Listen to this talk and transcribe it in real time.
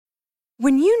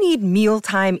When you need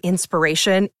mealtime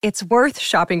inspiration, it's worth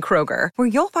shopping Kroger, where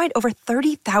you'll find over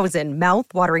 30,000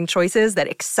 mouth-watering choices that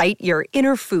excite your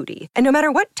inner foodie. And no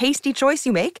matter what tasty choice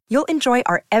you make, you'll enjoy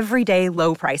our everyday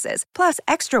low prices, plus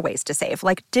extra ways to save,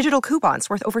 like digital coupons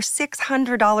worth over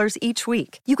 $600 each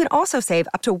week. You can also save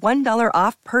up to $1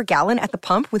 off per gallon at the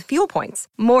pump with fuel points.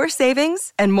 More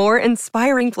savings and more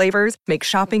inspiring flavors make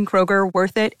shopping Kroger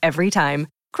worth it every time.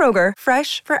 Kroger,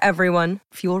 fresh for everyone.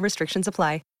 Fuel restrictions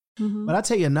apply. Mm-hmm. But I'll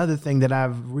tell you another thing that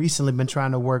I've recently been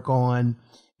trying to work on,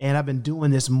 and I've been doing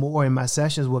this more in my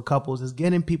sessions with couples, is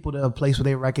getting people to a place where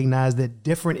they recognize that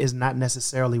different is not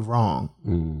necessarily wrong.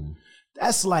 Mm.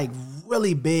 That's like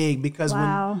really big because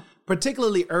when,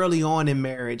 particularly early on in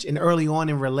marriage and early on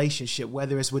in relationship,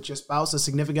 whether it's with your spouse or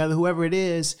significant other, whoever it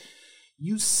is,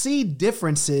 you see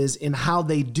differences in how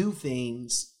they do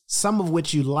things, some of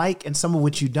which you like and some of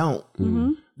which you don't.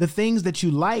 Mm-hmm. The things that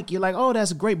you like, you're like, oh,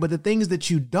 that's great. But the things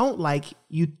that you don't like,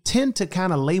 you tend to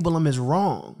kind of label them as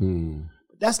wrong. Mm.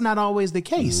 That's not always the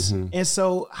case. Mm-hmm. And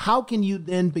so how can you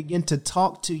then begin to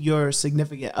talk to your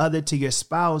significant other, to your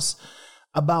spouse,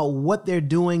 about what they're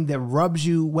doing that rubs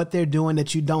you, what they're doing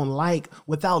that you don't like,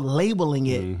 without labeling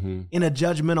it in a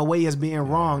judgmental way as being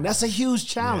wrong? That's a huge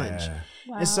challenge. Yeah.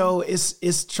 Wow. And so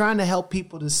it's trying to help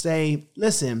people to say,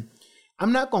 listen,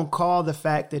 I'm not going to call the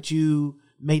fact that you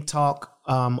may talk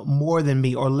more than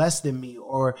me or less than me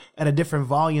or at a different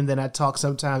volume than I talk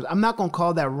sometimes. I'm not going to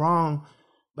call that wrong,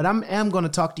 but I am going to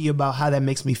talk to you about how that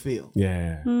makes me feel.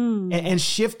 Yeah. And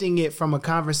shifting it from a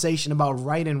conversation about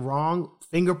right and wrong,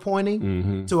 finger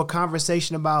pointing, to a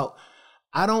conversation about,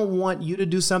 I don't want you to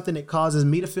do something that causes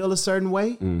me to feel a certain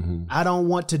way. Mm-hmm. I don't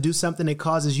want to do something that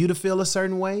causes you to feel a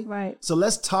certain way. Right. So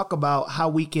let's talk about how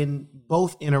we can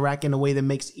both interact in a way that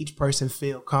makes each person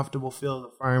feel comfortable, feel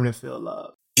affirmed, and feel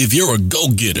loved. If you're a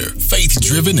go-getter,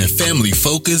 faith-driven, and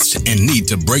family-focused, and need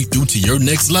to break through to your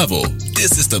next level,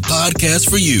 this is the podcast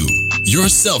for you. Your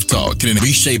self-talk can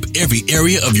reshape every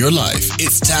area of your life.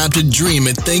 It's time to dream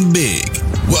and think big.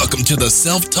 Welcome to the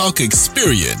Self-Talk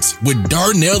Experience with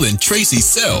Darnell and Tracy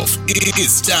Self.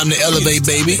 It's time to elevate,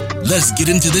 baby. Let's get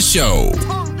into the show.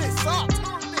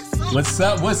 What's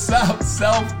up,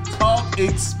 Self-Talk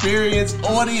Experience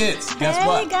audience? Guess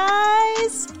what? Hey,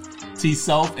 guys.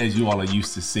 T-Self, as you all are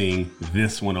used to seeing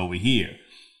this one over here.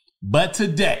 But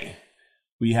today,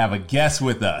 we have a guest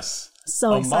with us.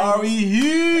 So Omari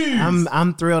Hughes.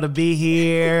 I'm thrilled to be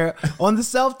here on the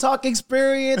Self-Talk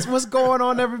Experience. What's going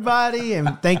on, everybody?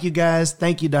 And thank you, guys.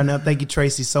 Thank you, Darnell. Thank you,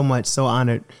 Tracy, so much. So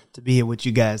honored to be here with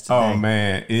you guys today. Oh,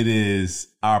 man. It is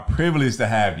our privilege to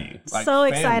have you. Like so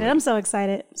excited. Family. I'm so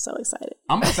excited. So excited.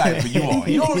 I'm excited for you all.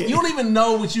 You don't even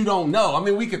know what you don't know. I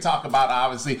mean, we could talk about,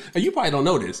 obviously, and you probably don't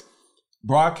know this.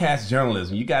 Broadcast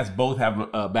journalism. You guys both have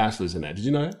a bachelor's in that. Did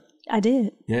you know that? I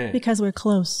did. Yeah. Because we're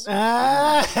close.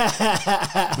 But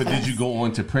did you go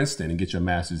on to Princeton and get your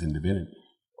master's in divinity?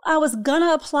 I was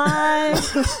gonna apply.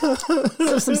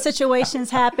 So some situations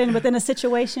happened within a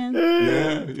situation.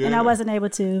 Yeah. And I wasn't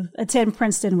able to attend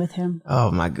Princeton with him.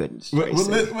 Oh, my goodness. Well,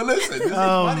 listen. This is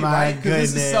funny, right?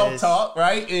 Because this is self-talk,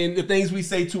 right? And the things we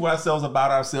say to ourselves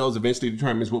about ourselves eventually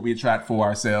determines what we attract for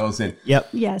ourselves. And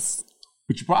yes.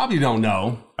 What you probably don't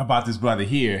know about this brother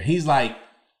here, he's like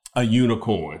a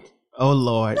unicorn. Oh,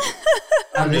 Lord.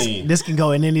 I mean, this can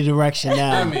go in any direction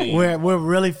now. I mean, we're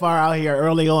really far out here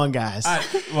early on, guys.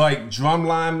 Like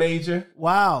drumline major.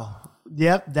 Wow.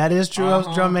 Yep, that is true. I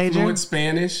was drum major. Fluent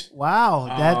Spanish.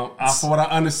 Wow. For what I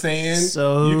understand,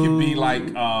 so you could be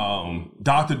like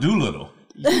Dr. Doolittle.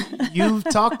 You've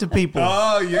talked to people.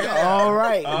 Oh, yeah. All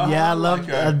right. Yeah, I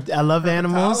love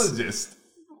animals. Pathologist.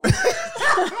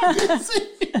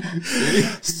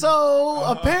 So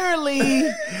apparently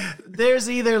there's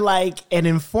either like an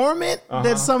informant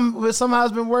that somehow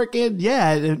has been working.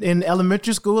 Yeah, in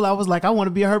elementary school, I was like, I want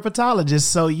to be a herpetologist.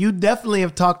 So you definitely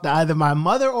have talked to either my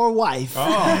mother or wife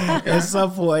at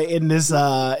some point in this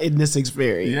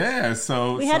experience. Yeah,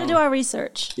 so we had to do our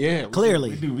research. Yeah, clearly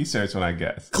we do research on our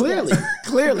guests.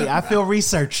 Clearly, I feel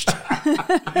researched.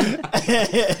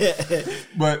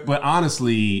 But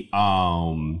honestly,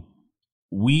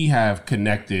 we have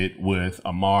connected with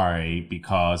Omari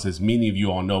because, as many of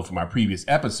you all know from our previous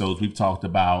episodes, we've talked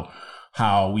about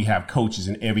how we have coaches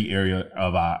in every area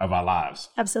of our lives.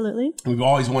 Absolutely. And we've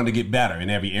always wanted to get better in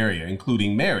every area,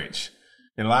 including marriage.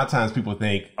 And a lot of times people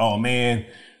think, oh, man,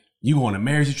 you on a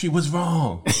marriage retreat? What's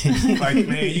wrong? Like,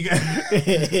 man, you got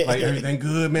like everything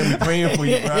good, man. We praying for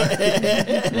you, bro.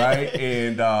 Right?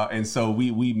 And so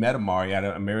we met Omari at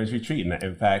a marriage retreat. And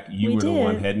in fact, you were the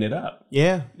one heading it up.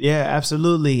 Yeah,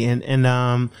 absolutely. And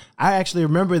I actually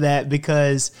remember that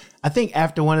because I think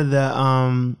after one of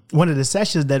the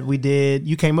sessions that we did,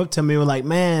 you came up to me and were like,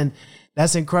 man,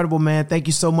 that's incredible, man. Thank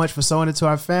you so much for sowing it to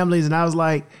our families. And I was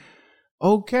like,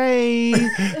 okay.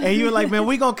 And you were like, man,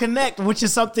 we're going to connect, which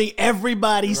is something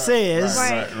everybody says.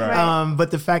 Right. But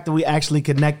the fact that we actually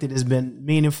connected has been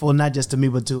meaningful, not just to me,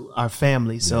 but to our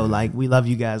family. So like, we love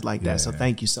you guys like that. So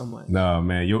thank you so much. No,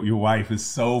 man, your wife is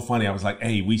so funny. I was like,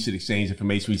 hey, we should exchange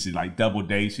information. We should like double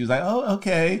date. She was like, oh,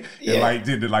 okay. And like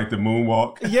did the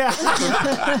moonwalk. Yeah.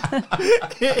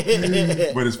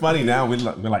 But it's funny now, we're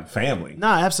like family. No,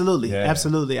 absolutely. Yeah.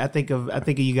 Absolutely. I think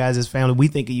of you guys as family. We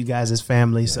think of you guys as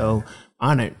family. So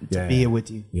honored to be here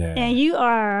with you. Yeah. And you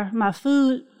are my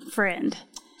food friend.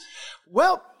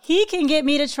 Well, he can get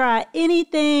me to try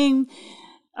anything.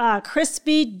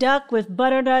 Crispy duck with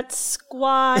butternut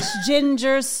squash,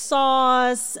 ginger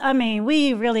sauce. I mean,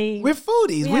 we're foodies.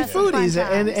 We're foodies,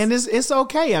 and it's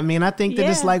okay. I mean, I think that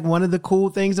it's like one of the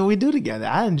cool things that we do together.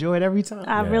 I enjoy it every time.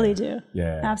 I really do.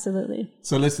 Yeah, absolutely.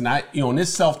 So listen, in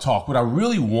this self-talk, what I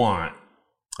really want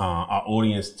our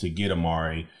audience to get,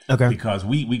 Omari, because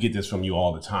we get this from you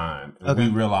all the time. And we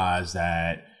realize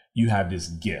that you have this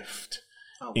gift,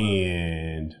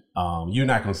 and you're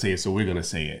not going to say it, so we're going to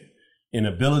say it. An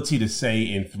ability to say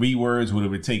in 3 words what it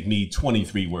would take me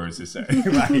 23 words to say.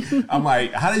 Right? I'm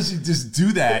like, how did you just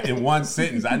do that in one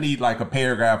sentence? I need like a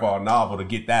paragraph or a novel to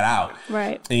get that out.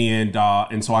 Right. And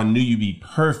so I knew you'd be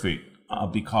perfect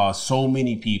because so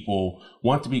many people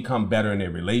want to become better in their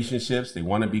relationships. They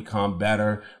want to become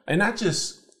better, and not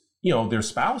just their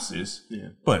spouses,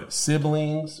 but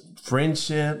siblings,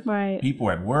 friendship, people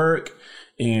at work.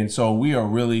 And so we are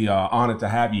really honored to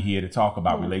have you here to talk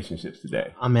about relationships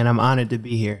today. I mean, I'm honored to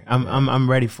be here. I'm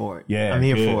ready for it. Yeah, I'm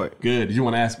here for it. Good. Did you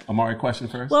want to ask Omari a question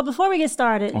first? Well, before we get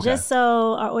started, just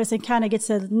so our audience can kind of get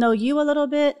to know you a little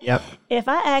bit. Yep. If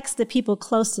I ask the people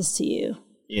closest to you,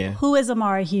 who is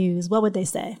Omari Hughes, what would they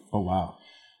say? Oh, wow.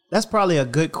 That's probably a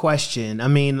good question. I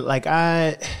mean, like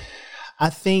I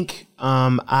think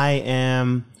I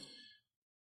am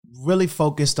really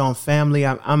focused on family.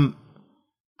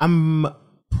 I'm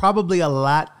probably a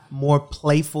lot more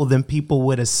playful than people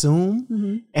would assume.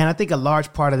 Mm-hmm. And I think a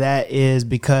large part of that is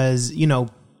because,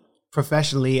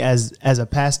 professionally as a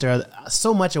pastor,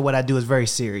 so much of what I do is very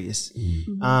serious.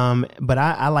 Mm-hmm. But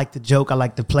I like to joke. I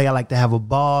like to play. I like to have a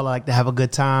ball. I like to have a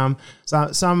good time.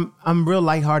 So I'm real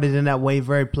lighthearted in that way,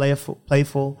 very playful.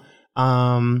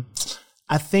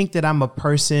 I think that I'm a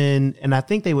person, and I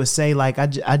think they would say like,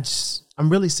 I'm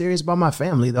really serious about my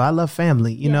family though. I love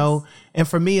family, you know? And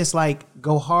for me, it's like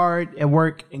go hard at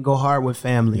work and go hard with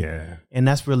family. Yeah. And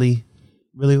that's really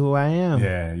who I am.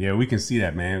 Yeah. We can see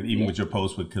that, man. Even with your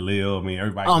post with Khalil. I mean,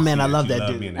 everybody. Oh man, I love that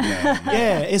dude.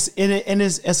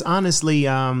 It's honestly,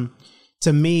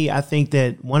 to me, I think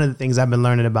that one of the things I've been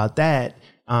learning about that,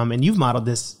 and you've modeled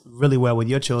this really well with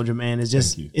your children, man, is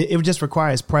just, it just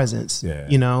requires presence,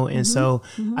 And so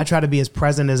I try to be as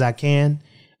present as I can.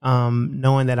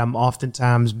 Knowing that I'm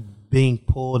oftentimes being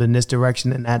pulled in this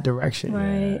direction and that direction.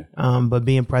 Right. But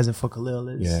being present for Khalil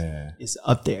is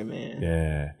up there, man.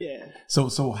 Yeah.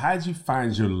 So how did you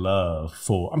find your love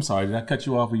for, I'm sorry, did I cut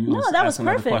you off? No, that was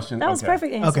perfect. That was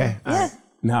perfect answer. Okay. Yeah.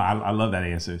 No, I love that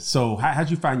answer. So how'd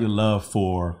you find your love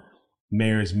for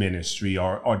marriage ministry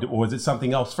or is it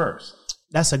something else first?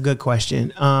 That's a good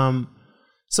question.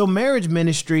 So marriage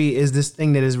ministry is this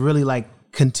thing that is really like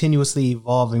continuously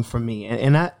evolving for me.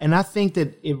 And I think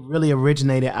that it really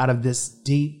originated out of this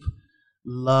deep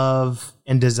love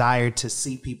and desire to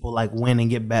see people like win and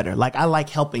get better. Like I like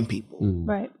helping people.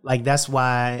 Right. Like that's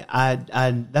why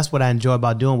that's what I enjoy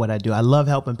about doing what I do. I love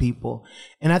helping people.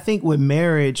 And I think with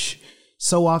marriage,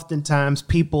 so oftentimes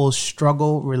people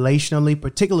struggle relationally,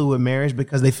 particularly with marriage,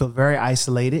 because they feel very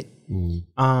isolated.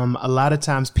 A lot of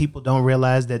times people don't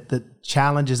realize that the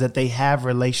challenges that they have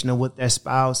relational with their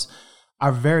spouse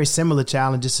are very similar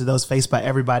challenges to those faced by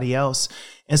everybody else.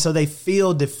 And so they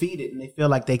feel defeated and they feel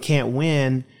like they can't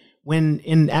win, when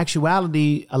in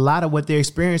actuality, a lot of what they're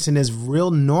experiencing is real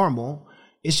normal.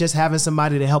 It's just having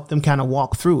somebody to help them kind of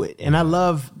walk through it. And I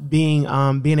love being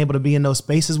able to be in those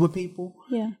spaces with people.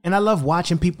 Yeah. And I love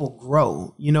watching people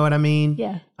grow. You know what I mean?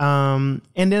 Yeah. And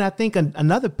then I think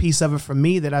another piece of it for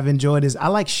me that I've enjoyed is I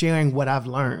like sharing what I've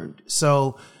learned.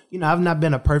 So I've not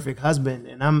been a perfect husband,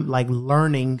 and I'm like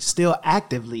learning still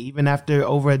actively, even after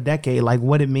over a decade, like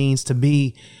what it means to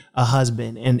be a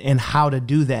husband and how to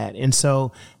do that. And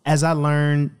so as I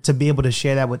learn to be able to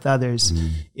share that with others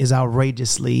is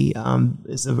outrageously,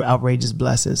 it's an outrageous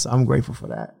blessing. So I'm grateful for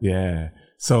that. Yeah.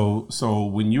 So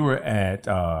when you were at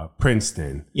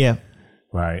Princeton, yeah,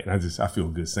 right, and I feel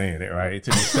good saying it, right? It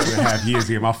took me 7.5 years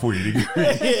to get my 40 degree.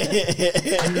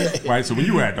 Right. So when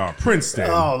you were at Princeton,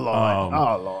 oh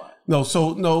Lord.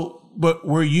 But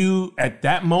were you at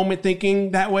that moment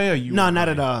thinking that way, or you? No, not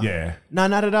at all. Yeah. No,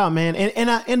 not at all, man. And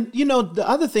the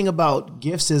other thing about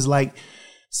gifts is like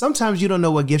sometimes you don't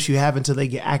know what gifts you have until they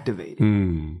get activated.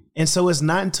 And so it's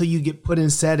not until you get put in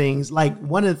settings. Like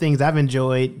one of the things I've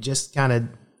enjoyed, just kind of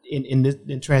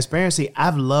in transparency,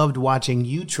 I've loved watching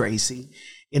you, Tracy,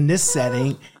 in this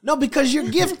setting. No, because you're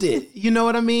gifted. You know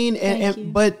what I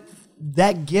mean? But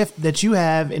that gift that you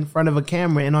have in front of a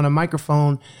camera and on a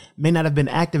microphone may not have been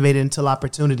activated until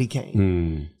opportunity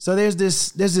came. So there's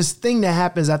this thing that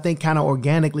happens, I think, kind of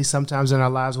organically sometimes in our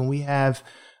lives when we have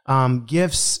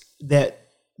gifts that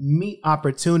meet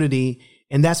opportunity,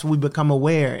 and that's when we become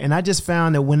aware. And I just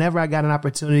found that whenever I got an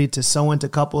opportunity to sow into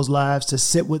couples' lives, to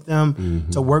sit with them,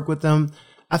 to work with them,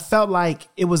 I felt like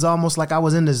it was almost like I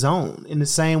was in the zone in the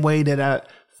same way that I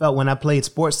felt when I played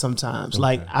sports sometimes. Okay.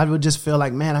 Like I would just feel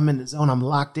like, man, I'm in the zone. I'm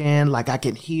locked in. Like I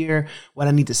can hear what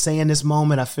I need to say in this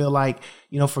moment. I feel like,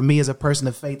 for me as a person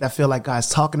of faith, I feel like God's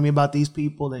talking to me about these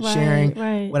people and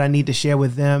sharing what I need to share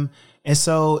with them. And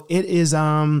so it is,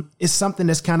 it's something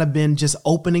that's kind of been just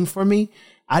opening for me.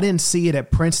 I didn't see it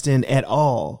at Princeton at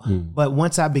all. But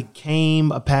once I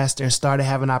became a pastor and started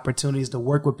having opportunities to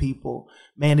work with people,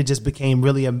 man, it just became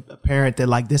really apparent that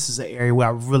like this is an area where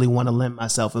I really want to lend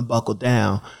myself and buckle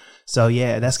down. So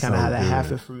yeah, that's kind of how that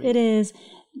happened for me. It is.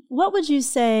 What would you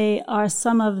say are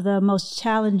some of the most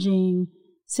challenging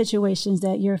situations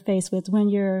that you're faced with when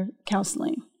you're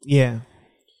counseling? Yeah.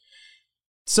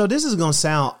 So this is going to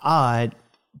sound odd,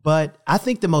 but I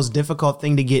think the most difficult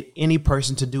thing to get any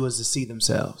person to do is to see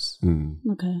themselves.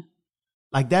 Okay.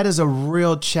 Like that is a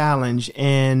real challenge.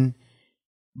 And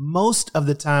most of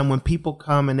the time when people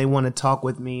come and they want to talk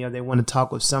with me or they want to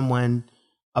talk with someone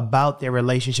about their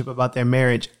relationship, about their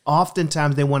marriage,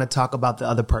 oftentimes they want to talk about the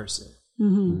other person.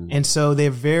 And so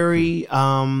they're very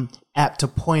apt to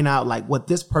point out like what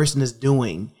this person is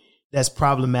doing that's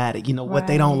problematic, what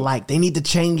they don't like. They need to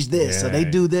change this or they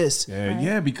do this.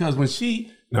 Yeah, because when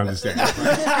no, I'm just saying.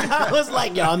 I was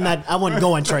like, yo, I wasn't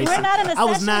going, Tracy. We're not in a I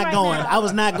was session not right going. now. I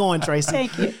was not going, Tracy.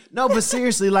 Thank you. No, but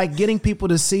seriously, like getting people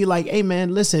to see like, hey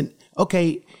man, listen,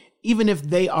 okay, even if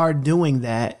they are doing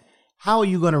that, how are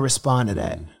you going to respond to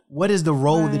that? What is the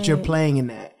role that you're playing in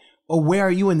that? Or where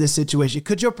are you in this situation?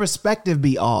 Could your perspective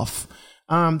be off?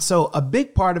 So a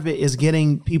big part of it is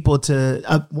getting people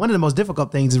to, one of the most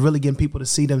difficult things is really getting people to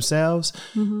see themselves.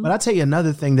 But I'll tell you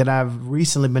another thing that I've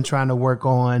recently been trying to work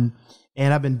on,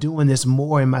 and I've been doing this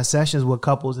more in my sessions with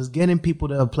couples, is getting people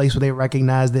to a place where they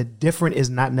recognize that different is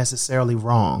not necessarily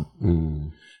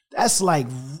wrong. That's like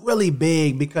really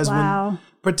big because when,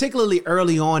 particularly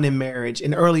early on in marriage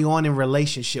and early on in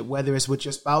relationship, whether it's with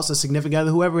your spouse or significant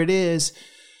other, whoever it is,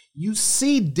 you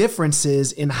see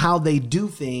differences in how they do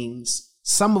things,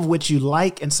 some of which you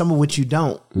like and some of which you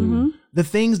don't. The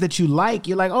things that you like,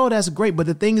 you're like, oh, that's great. But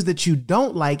the things that you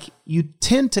don't like, you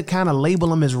tend to kind of label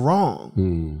them as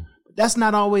wrong. That's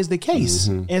not always the case.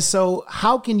 And so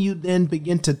how can you then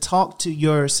begin to talk to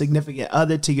your significant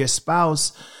other, to your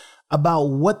spouse, about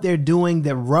what they're doing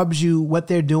that rubs you, what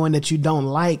they're doing that you don't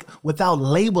like, without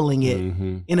labeling it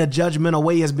in a judgmental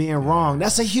way as being wrong?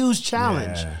 That's a huge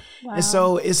challenge. And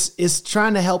so it's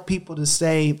trying to help people to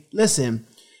say, listen,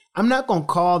 I'm not going to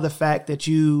call the fact that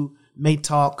you may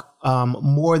talk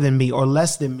more than me or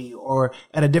less than me or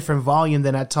at a different volume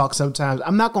than I talk sometimes.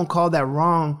 I'm not going to call that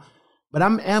wrong, but I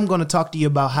am going to talk to you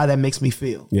about how that makes me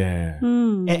feel.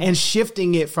 And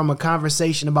shifting it from a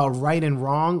conversation about right and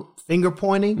wrong, finger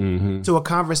pointing, to a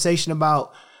conversation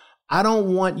about, I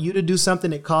don't want you to do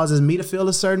something that causes me to feel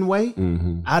a certain way.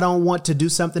 I don't want to do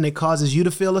something that causes you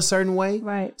to feel a certain way.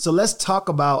 Right. So let's talk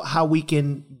about how we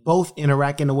can both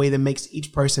interact in a way that makes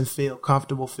each person feel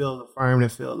comfortable, feel affirmed,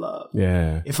 and feel loved.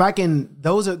 If I can,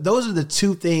 those are the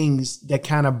two things that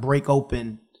kind of break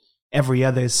open every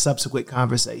other subsequent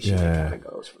conversation. That kind of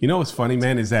goes. What's funny,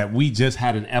 man, is that we just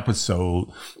had an episode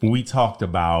when we talked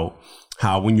about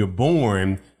how when you're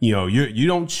born, you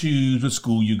don't choose what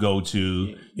school you go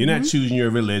to. You're not choosing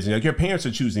your religion. Like your parents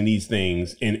are choosing these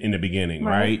things in the beginning,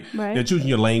 right? They're choosing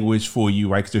your language for you,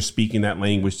 right? Because they're speaking that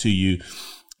language to you.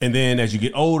 And then as you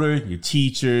get older, your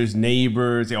teachers,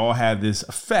 neighbors, they all have this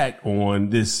effect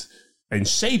on this and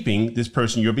shaping this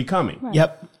person you're becoming. Right.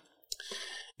 Yep.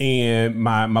 And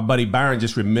my buddy Byron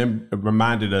just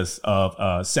reminded us of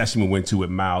a session we went to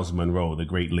with Miles Monroe, the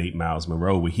great late Miles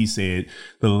Monroe, where he said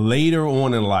the later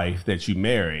on in life that you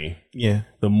marry,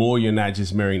 the more you're not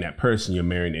just marrying that person, you're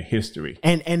marrying their history.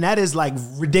 And that is like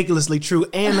ridiculously true.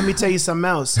 And let me tell you something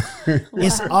else.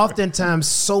 It's oftentimes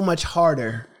so much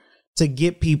harder to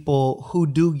get people who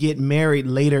do get married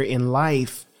later in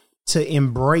life to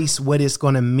embrace what it's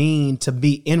going to mean to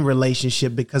be in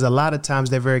relationship, because a lot of times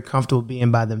they're very comfortable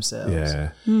being by themselves. Yeah.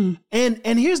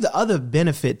 And here's the other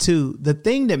benefit too. The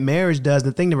thing that marriage does,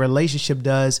 the thing that relationship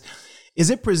does, is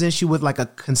it presents you with like a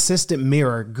consistent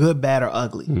mirror, good, bad, or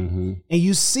ugly. And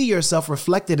you see yourself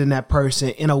reflected in that person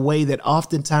in a way that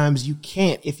oftentimes you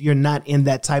can't if you're not in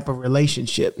that type of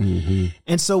relationship.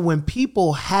 And so when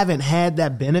people haven't had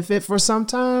that benefit for some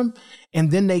time, and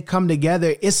then they come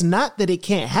together, it's not that it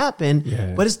can't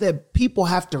happen, but it's that people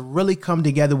have to really come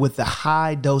together with a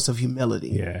high dose of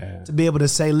humility to be able to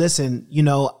say, listen, you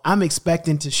know, I'm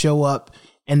expecting to show up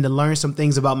and to learn some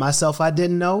things about myself I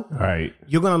didn't know. Right.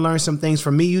 You're going to learn some things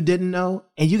from me you didn't know.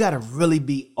 And you got to really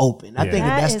be open. I think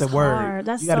that's the word.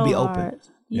 That's you got to be open. Hard.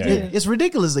 It's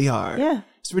ridiculously hard. Yeah.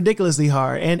 It's ridiculously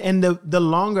hard. And the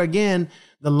longer, again,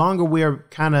 the longer we're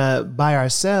kind of by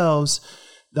ourselves,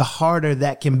 the harder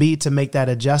that can be to make that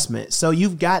adjustment. So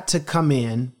you've got to come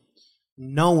in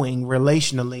knowing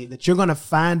relationally that you're going to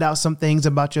find out some things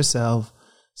about yourself,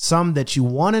 some that you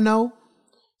want to know,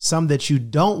 some that you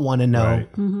don't want to know,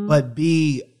 but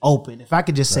be open. If I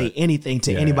could just say anything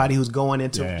to anybody who's going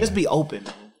into it, just be open.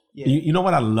 Yeah. You know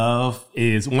what I love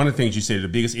is one of the things you said, the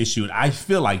biggest issue, and I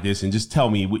feel like this, and just tell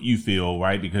me what you feel,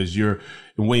 right? Because you're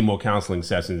in way more counseling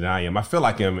sessions than I am. I feel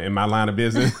like I'm in my line of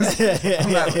business.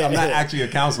 I'm not actually a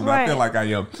counselor, but I feel like I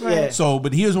am. Right. So,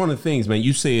 but here's one of the things, man.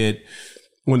 You said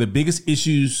one of the biggest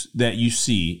issues that you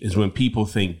see is when people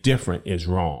think different is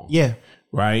wrong. Yeah.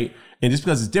 Right? And just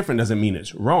because it's different doesn't mean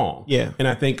it's wrong. Yeah. And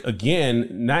I think, again,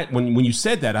 not when you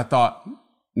said that, I thought,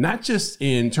 not just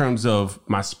in terms of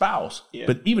my spouse,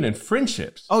 but even in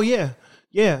friendships. Oh, yeah.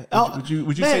 Yeah. Would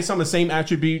you say some of the same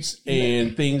attributes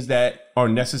and things that are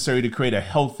necessary to create a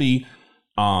healthy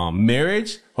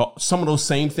marriage? Well, some of those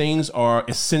same things are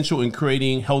essential in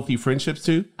creating healthy friendships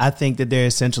too? I think that they're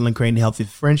essential in creating healthy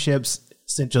friendships,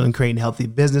 essential in creating healthy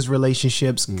business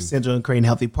relationships, essential in creating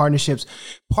healthy partnerships.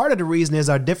 Part of the reason is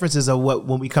our differences are what,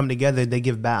 when we come together, they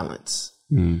give balance.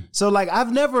 So like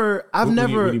I've never. What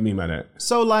do you mean by that?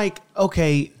 So like,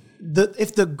 okay,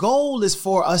 if the goal is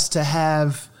for us to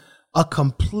have a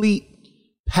complete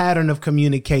pattern of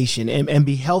communication and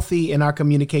be healthy in our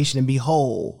communication and be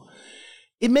whole,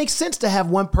 it makes sense to have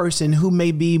one person who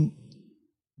may be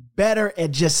better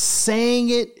at just saying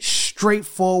it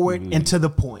straightforward and to the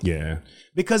point. Yeah.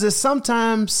 Because it's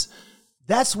sometimes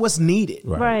that's what's needed.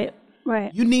 Right.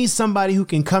 You need somebody who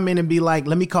can come in and be like,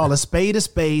 let me call a spade a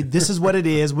spade. This is what it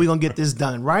is. We're going to get this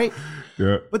done. Right.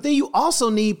 Yeah. But then you also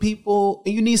need people,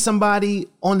 and you need somebody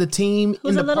on the team,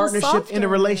 who's in the partnership, in the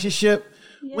relationship,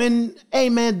 when, hey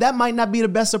man, that might not be the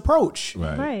best approach.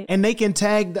 Right. And they can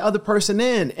tag the other person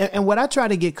in. And what I try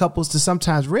to get couples to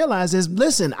sometimes realize is,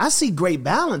 listen, I see great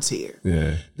balance here.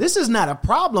 Yeah. This is not a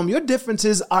problem. Your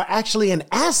differences are actually an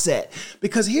asset,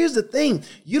 because here's the thing.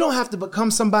 You don't have to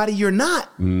become somebody you're not.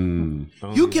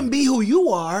 You can be who you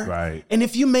are. Right. And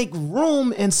if you make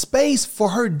room and space for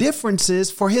her differences,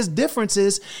 for his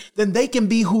differences, then they can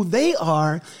be who they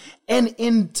are. And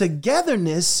in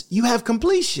togetherness, you have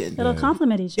completion. It'll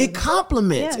complement each other. It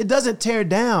complements. Yeah. It doesn't tear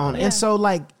down. And so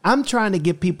like, I'm trying to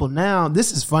get people now.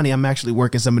 This is funny. I'm actually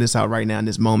working some of this out right now in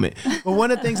this moment. But one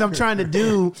of the things I'm trying to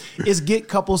do is get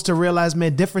couples to realize,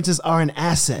 man, differences are an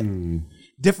asset.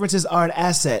 Differences are an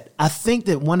asset. I think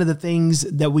that one of the things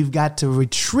that we've got to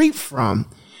retreat from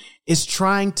is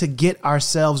trying to get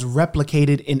ourselves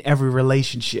replicated in every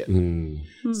relationship.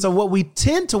 So what we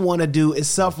tend to want to do is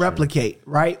self-replicate,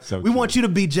 right? We want you to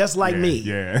be just like me.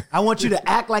 Yeah. I want you to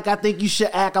act like I think you should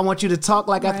act. I want you to talk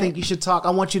like I think you should talk. I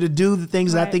want you to do the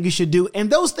things that I think you should do. And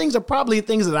those things are probably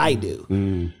things that I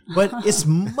do. But it's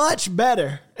much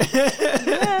better.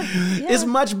 It's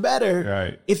much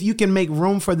better if you can make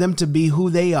room for them to be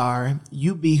who they are,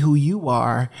 you be who you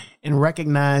are, and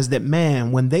recognize that,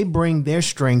 man, when they bring their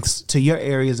strengths to your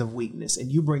areas of weakness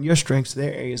and you bring your strengths to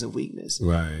their areas of weakness,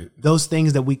 those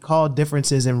things that we call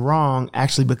differences and wrong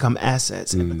actually become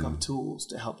assets and become tools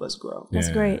to help us grow. That's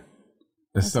great.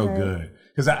 That's so good.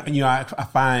 Because I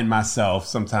find myself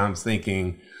sometimes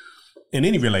thinking in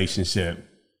any relationship,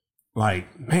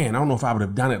 like, man, I don't know if I would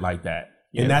have done it like that.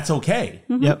 And that's okay.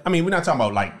 Yep. I mean, we're not talking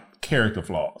about like character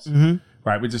flaws,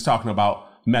 right? We're just talking about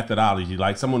methodology,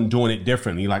 like someone doing it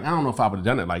differently. Like, I don't know if I would have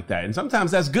done it like that. And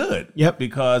sometimes that's good. Yep.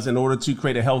 Because in order to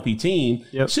create a healthy team,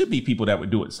 it should be people that would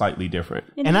do it slightly different.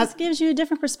 And it just gives you a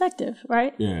different perspective,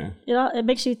 right? Yeah. You know, it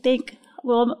makes you think,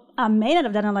 well, I may not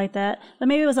have done it like that, but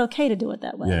maybe it was okay to do it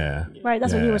that way. Yeah. Right?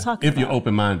 That's what we were talking about. If you're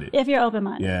open-minded. If you're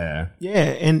open-minded. Yeah. Yeah.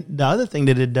 And the other thing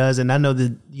that it does, and I know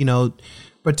that, you know,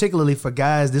 particularly for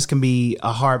guys, this can be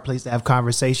a hard place to have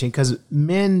conversation because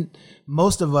men,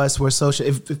 most of us were social.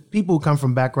 If people come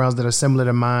from backgrounds that are similar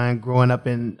to mine, growing up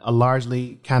in a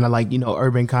largely kind of like, you know,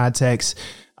 urban context,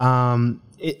 what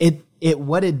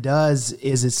it does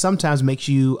is it sometimes makes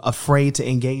you afraid to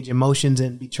engage emotions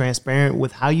and be transparent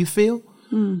with how you feel.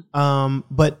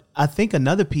 But I think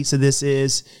another piece of this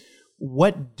is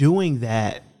what doing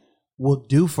that will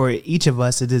do for each of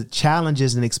us is it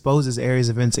challenges and exposes areas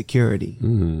of insecurity,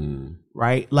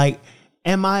 right? Like,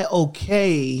 am I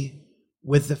okay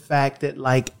with the fact that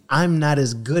like, I'm not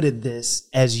as good at this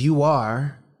as you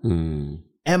are? Am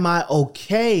I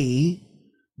okay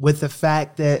with the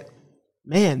fact that,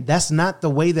 man, that's not the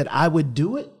way that I would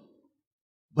do it,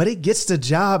 but it gets the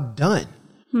job done?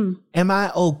 Am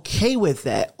I okay with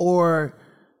that? Or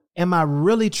am I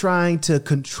really trying to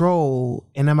control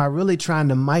and am I really trying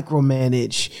to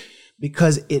micromanage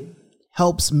because it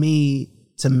helps me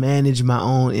to manage my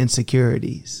own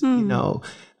insecurities? You know,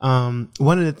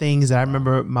 one of the things that I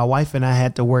remember my wife and I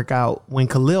had to work out when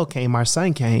Khalil came, our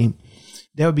son came,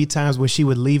 there would be times where she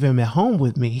would leave him at home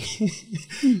with me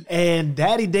and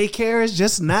daddy daycare is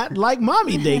just not like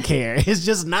mommy daycare. It's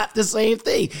just not the same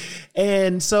thing.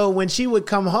 And so when she would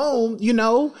come home, you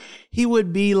know, he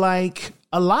would be like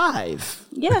alive.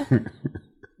 Yeah.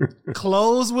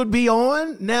 Clothes would be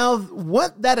on. Now,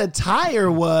 what that attire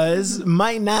was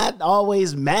might not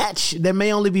always match. There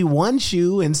may only be one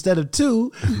shoe instead of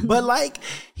two, but like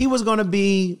he was going to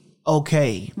be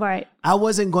okay. Right. I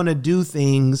wasn't going to do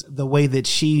things the way that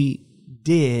she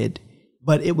did,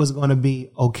 but it was going to be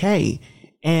okay.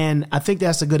 And I think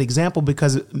that's a good example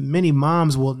because many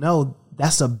moms will know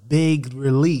that's a big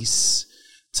release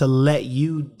to let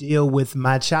you deal with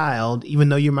my child, even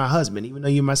though you're my husband, even though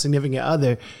you're my significant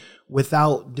other,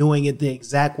 without doing it the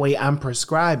exact way I'm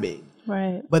prescribing.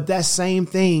 Right. But that same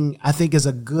thing, I think, is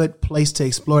a good place to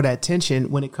explore that tension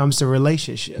when it comes to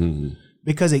relationship,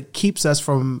 because it keeps us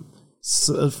from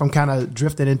kind of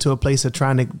drifting into a place of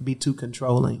trying to be too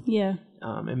controlling. Yeah.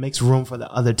 It makes room for the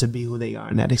other to be who they are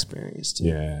in that experience too.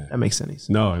 Yeah. That makes sense.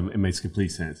 No, it makes complete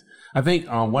sense. I think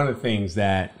one of the things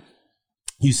that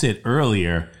you said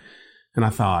earlier, and I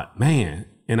thought, man,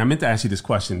 and I meant to ask you this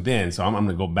question then, so I'm going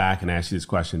to go back and ask you this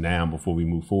question now before we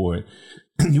move forward.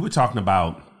 You were talking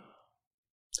about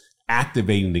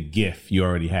activating the gift you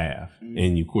already have.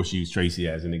 And of course, you use Tracy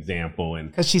as an example. And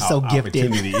because she's so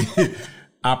gifted.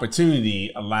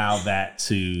 Opportunity allowed that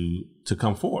to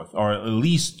come forth, or at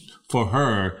least for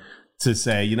her to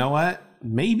say, you know what,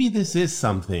 maybe this is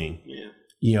something,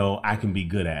 you know, I can be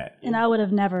good at. And I would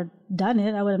have never done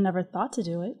it. I would have never thought to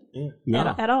do it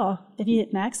at all if you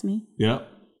didn't ask me. Yep.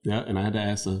 Yeah. And I had to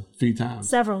ask a few times.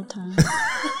 Several times.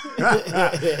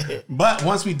 But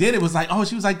once we did, it was like, oh,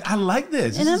 she was like, I like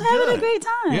this. And I'm having a great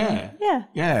time. Yeah.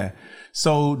 Yeah.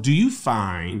 So do you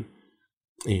find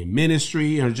in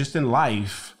ministry or just in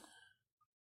life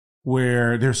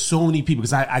where there's so many people,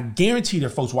 because I guarantee there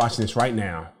are folks watching this right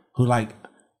now who like,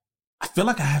 I feel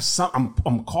like I have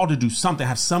I'm called to do something, I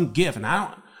have some gift, and I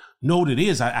don't know what it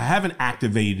is. I haven't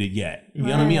activated it yet. You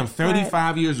know what I mean? I'm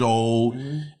 35 years old,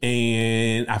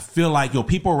 and I feel like,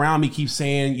 people around me keep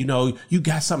saying, you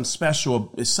got something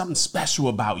special. It's something special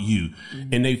about you.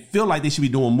 And they feel like they should be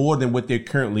doing more than what they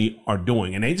currently are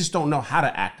doing. And they just don't know how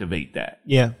to activate that.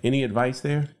 Yeah. Any advice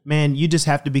there? Man, you just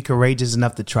have to be courageous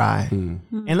enough to try. And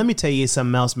let me tell you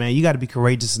something else, man. You got to be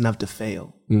courageous enough to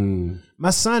fail. My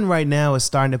son right now is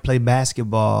starting to play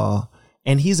basketball,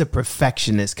 and he's a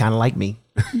perfectionist, kind of like me.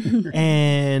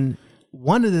 And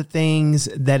one of the things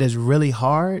that is really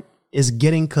hard is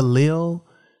getting Khalil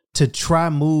to try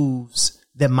moves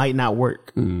that might not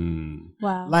work.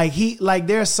 Wow. Like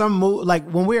there's some move, like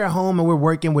when we're at home and we're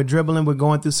working, we're dribbling, we're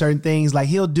going through certain things, like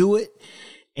he'll do it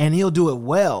and he'll do it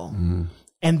well.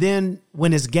 And then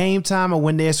when it's game time or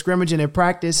when they're scrimmaging in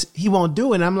practice, he won't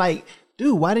do it. And I'm like,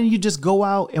 dude, why didn't you just go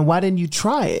out and why didn't you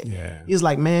try it? Yeah. He's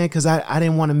like, man, because I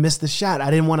didn't want to miss the shot.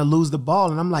 I didn't want to lose the ball.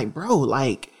 And I'm like, bro,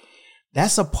 like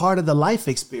that's a part of the life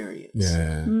experience.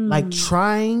 Yeah. Like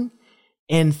trying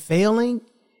and failing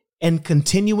and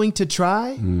continuing to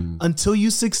try until you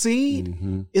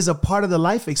succeed is a part of the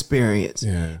life experience.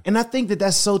 Yeah. And I think that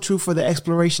that's so true for the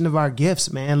exploration of our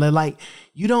gifts, man. Like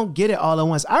you don't get it all at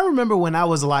once. I remember when I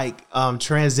was like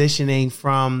transitioning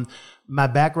from my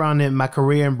background in my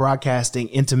career in broadcasting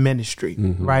into ministry,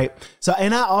 right? So,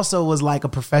 and I also was like a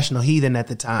professional heathen at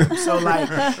the time. So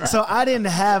so I didn't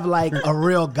have like a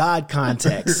real God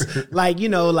context. Like, you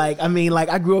know, like, I mean, like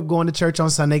I grew up going to church on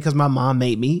Sunday because my mom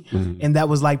made me. And that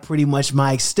was like pretty much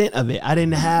my extent of it. I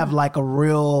didn't have like a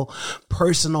real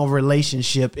personal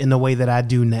relationship in the way that I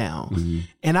do now.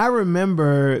 And I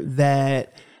remember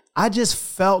that I just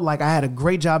felt like I had a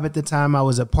great job at the time. I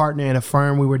was a partner in a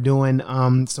firm. We were doing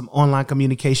some online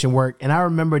communication work. And I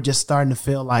remember just starting to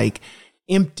feel like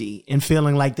empty and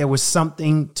feeling like there was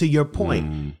something, to your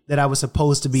point, that I was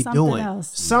supposed to be doing.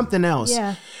 Something else.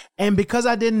 Yeah. And because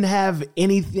I didn't have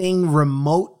anything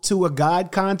remote to a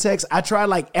God context, I tried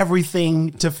like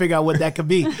everything to figure out what that could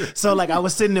be. So like I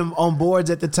was sitting on boards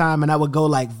at the time and I would go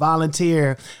like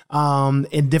volunteer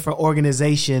in different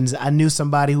organizations. I knew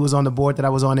somebody who was on the board that I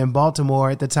was on in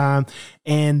Baltimore at the time.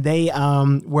 And they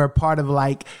were part of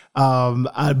like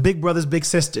Big Brothers, Big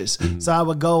Sisters. So I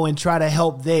would go and try to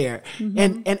help there.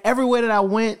 And everywhere that I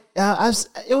went,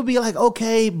 it would be like,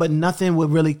 okay, but nothing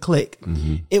would really click.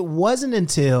 It wasn't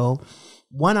until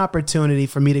one opportunity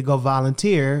for me to go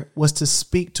volunteer was to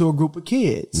speak to a group of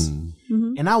kids.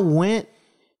 And I went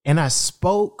and I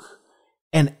spoke.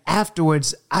 And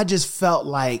afterwards, I just felt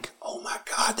like, oh my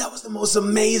God, that was the most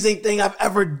amazing thing I've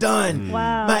ever done.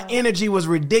 Wow. My energy was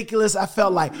ridiculous. I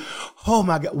felt like, oh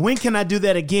my God, when can I do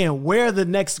that again? Where's the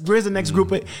next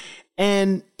group?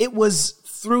 And it was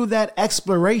through that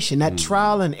exploration, that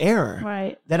trial and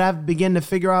error, that I've begun to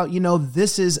figure out, you know,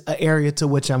 this is an area to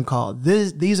which I'm called.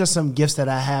 These are some gifts that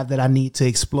I have that I need to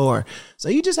explore. So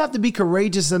you just have to be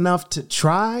courageous enough to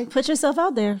try. Put yourself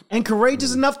out there. And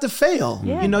courageous enough to fail.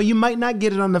 You know, you might not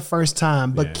get it on the first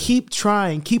time, but keep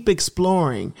trying, keep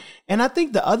exploring. And I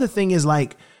think the other thing is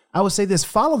like, I would say this,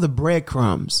 follow the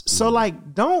breadcrumbs. So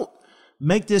like, don't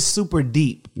make this super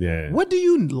deep. What do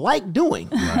you like doing?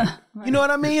 You know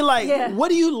what I mean? Like, what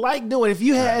do you like doing? If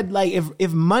you had like,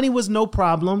 if money was no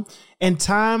problem and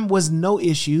time was no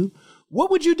issue,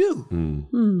 what would you do?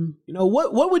 You know,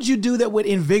 what would you do that would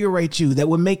invigorate you, that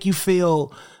would make you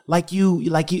feel like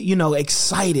you know,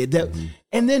 excited, that,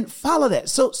 and then follow that.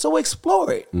 So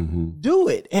explore it, do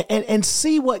it, and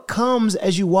see what comes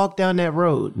as you walk down that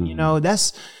road. You know,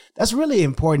 that's really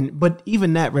important. But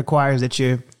even that requires that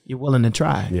you're willing to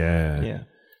try. Yeah.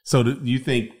 So do you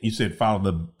think, you said follow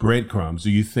the breadcrumbs.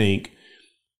 Do you think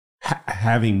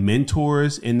having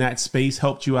mentors in that space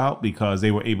helped you out because they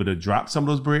were able to drop some of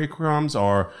those breadcrumbs,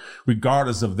 or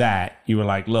regardless of that, you were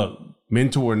like, look,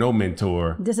 mentor or no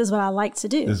mentor, this is what I like to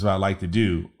do. This is what I like to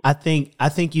do. I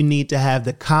think you need to have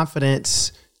the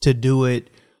confidence to do it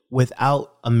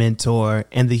without a mentor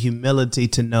and the humility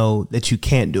to know that you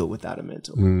can't do it without a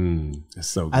mentor. That's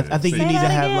so good. I think you need to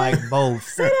have like both.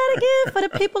 Say that again for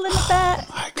the people in the back.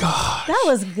 Oh my God. That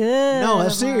was good. No, I'm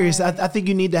serious. I think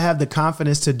you need to have the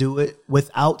confidence to do it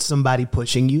without somebody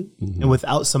pushing you and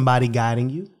without somebody guiding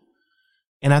you.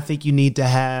 And I think you need to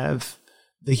have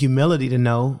the humility to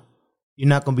know you're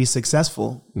not going to be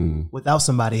successful without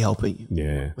somebody helping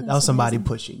you, without somebody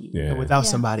pushing you, and without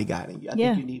somebody guiding you. I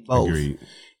think you need both. Agreed.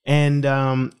 And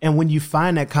when you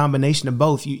find that combination of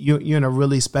both, you're in a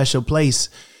really special place.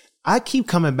 I keep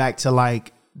coming back to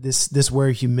like this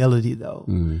word humility though,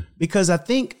 because I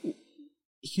think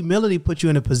humility puts you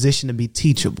in a position to be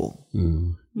teachable.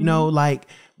 You know, like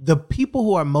the people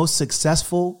who are most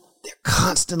successful, they're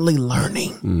constantly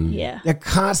learning. They're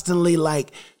constantly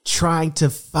like trying to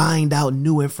find out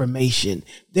new information.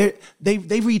 They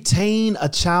retain a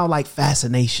childlike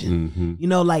fascination. You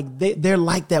know, like they're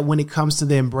like that when it comes to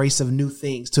the embrace of new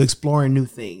things, to exploring new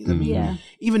things. I mean,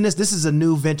 even this is a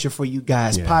new venture for you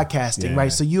guys, podcasting,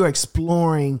 right? So you're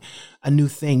exploring a new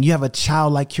thing. You have a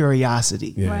childlike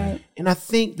curiosity. Right. And I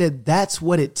think that that's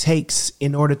what it takes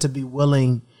in order to be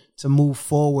willing to move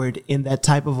forward in that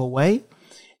type of a way.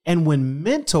 And when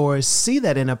mentors see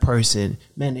that in a person,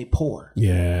 man, they pour.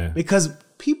 Because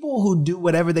people who do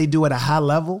whatever they do at a high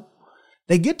level,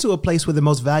 they get to a place where the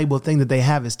most valuable thing that they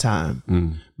have is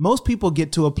time. Most people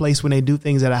get to a place when they do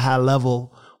things at a high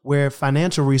level where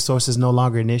financial resources no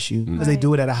longer an issue because they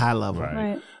do it at a high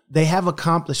level. They have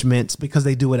accomplishments because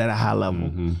they do it at a high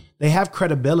level. They have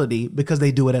credibility because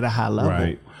they do it at a high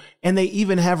level. And they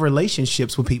even have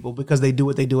relationships with people because they do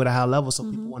what they do at a high level. So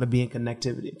people want to be in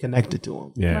connected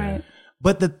to them.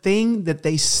 But the thing that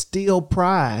they still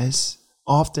prize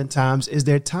oftentimes is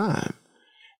their time.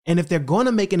 And if they're going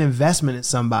to make an investment in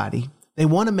somebody, they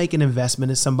want to make an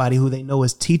investment in somebody who they know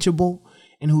is teachable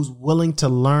and who's willing to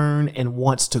learn and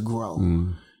wants to grow.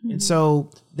 And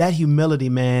so that humility,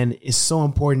 man, is so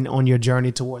important on your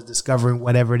journey towards discovering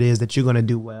whatever it is that you're going to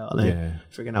do well and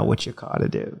figuring out what you're called to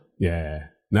do.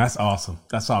 That's awesome.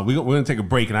 That's all. We're going to take a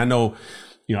break. And I know,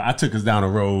 I took us down a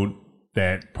road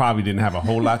that probably didn't have a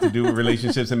whole lot to do with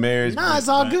relationships and marriage. It's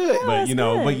all good. But,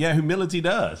 but yeah, humility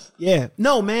does. Yeah.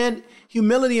 No, man.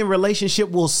 Humility in relationship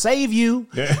will save you.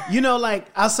 Yeah.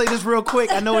 I'll say this real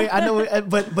quick. I know,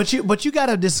 but you got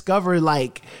to discover,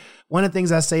 one of the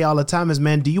things I say all the time is,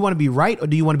 man, do you want to be right or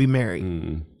do you want to be married?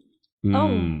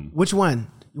 Which one?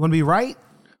 You want to be right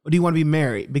or do you want to be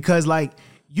married? Because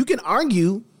you can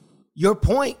argue your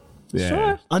point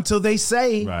until they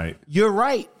say you're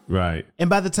right. Right. And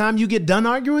by the time you get done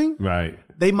arguing,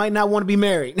 they might not want to be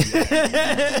married.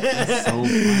 That's so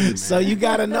funny, so you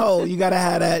got to know. You got to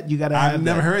have that. I've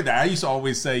never heard that. I used to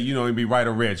always say, be right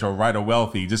or rich or right or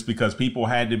wealthy, just because people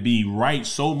had to be right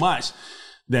so much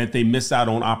that they missed out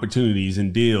on opportunities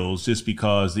and deals just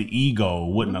because the ego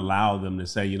wouldn't allow them to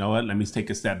say, you know what, let me take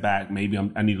a step back. Maybe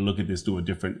I need to look at this through a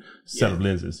different set of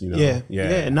lenses.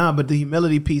 Yeah. Nah, but the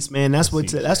humility piece, man, that's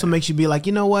what makes you be like,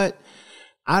 you know what?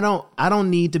 I don't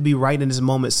need to be right in this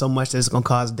moment so much that it's going to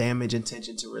cause damage and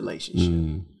tension to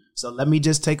relationship. So let me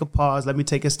just take a pause. Let me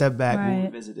take a step back. Right. We'll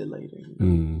revisit it later.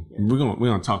 We're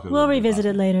gonna talk. We'll revisit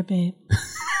it later, babe.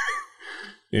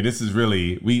 Yeah, this is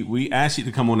really we asked you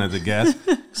to come on as a guest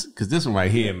because this one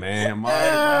right here, man.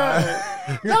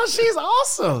 No, she's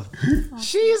awesome.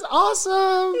 She's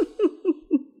awesome.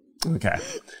 Okay,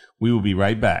 we will be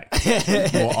right back.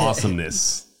 More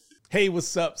awesomeness. Hey,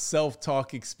 what's up,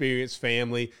 Self-Talk Experience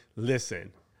family?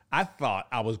 Listen, I thought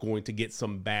I was going to get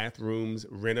some bathrooms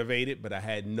renovated, but I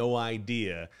had no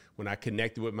idea when I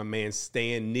connected with my man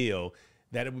Stan Neal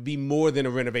that it would be more than a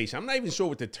renovation. I'm not even sure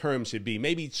what the term should be.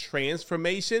 Maybe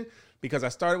transformation, because I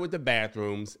started with the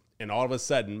bathrooms and all of a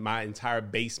sudden my entire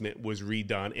basement was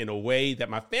redone in a way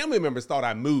that my family members thought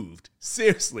I moved.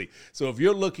 Seriously. So if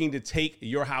you're looking to take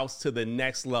your house to the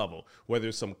next level, whether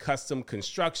it's some custom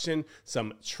construction,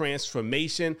 some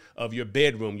transformation of your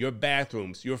bedroom, your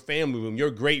bathrooms, your family room,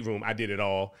 your great room, I did it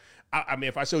all. I mean,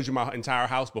 if I showed you my entire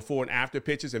house before and after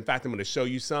pictures, in fact, I'm going to show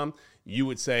you some, you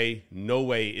would say, no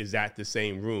way is that the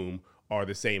same room or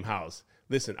the same house.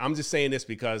 Listen, I'm just saying this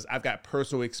because I've got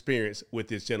personal experience with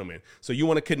this gentleman. So you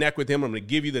want to connect with him, I'm going to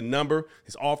give you the number,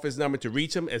 his office number to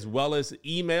reach him, as well as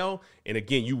email. And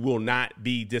again, you will not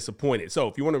be disappointed. So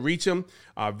if you want to reach him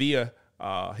via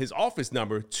his office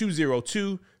number,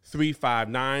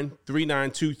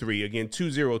 202-359-3923. Again,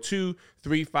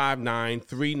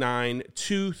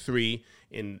 202-359-3923.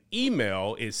 And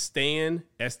email is Stan,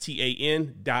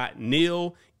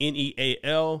 STAN.Neal,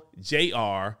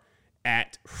 NEALJR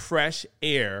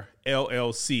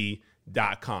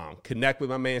 @FreshAirLLC.com. Connect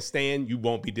with my man Stan. You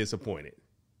won't be disappointed.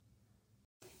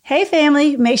 Hey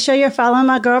family, make sure you're following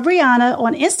my girl Brianna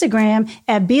on Instagram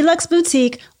at Belux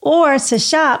Boutique, or to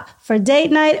shop for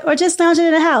date night or just lounging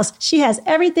in the house. She has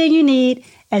everything you need.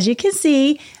 As you can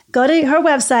see, go to her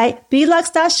website,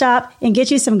 belux.shop, and get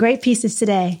you some great pieces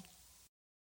today.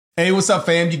 Hey, what's up,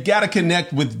 fam? You got to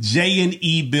connect with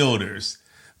J&E Builders.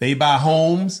 They buy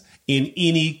homes in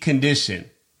any condition.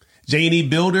 J&E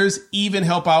Builders even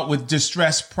help out with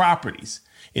distressed properties.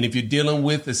 And if you're dealing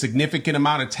with a significant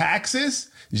amount of taxes,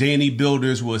 J&E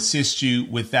Builders will assist you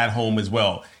with that home as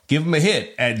well. Give them a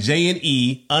hit at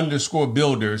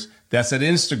J&E_Builders. That's at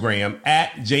Instagram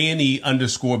at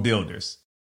J&E_Builders.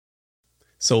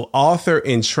 So author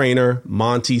and trainer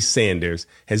Monty Sanders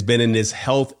has been in this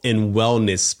health and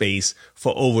wellness space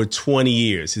for over 20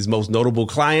 years. His most notable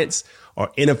clients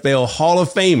are NFL Hall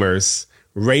of Famers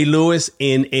Ray Lewis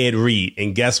and Ed Reed.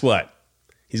 And guess what?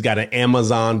 He's got an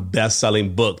Amazon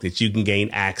best-selling book that you can gain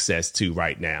access to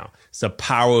right now. It's The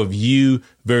Power of You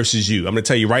versus You. I'm going to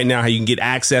tell you right now how you can get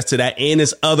access to that and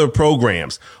his other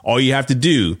programs. All you have to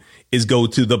do is go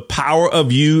to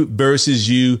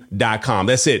thepowerofyouversusyou.com.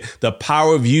 That's it.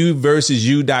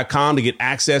 Thepowerofyouversusyou.com to get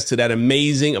access to that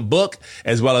amazing book,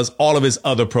 as well as all of his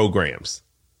other programs.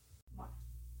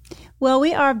 Well,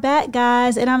 we are back,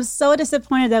 guys, and I'm so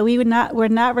disappointed that we're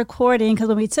not recording, because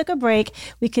when we took a break,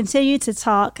 we continued to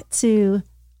talk to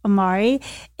Omari,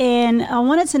 and I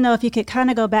wanted to know if you could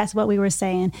kind of go back to what we were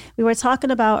saying. We were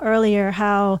talking about earlier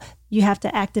how you have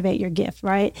to activate your gift,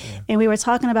 right? Yeah. And we were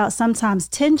talking about sometimes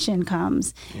tension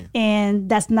comes, and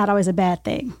that's not always a bad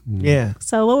thing. Yeah.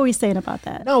 So what were we saying about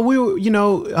that? No, we were,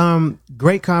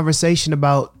 great conversation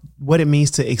about what it means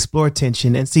to explore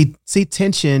tension and see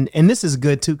tension. And this is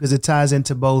good too, because it ties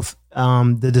into both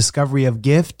the discovery of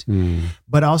gift,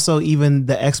 but also even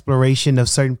the exploration of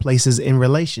certain places in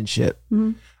relationship.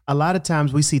 Mm-hmm. A lot of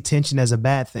times we see tension as a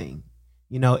bad thing.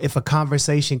 If a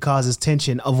conversation causes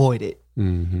tension, avoid it.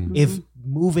 Mm-hmm. If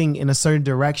moving in a certain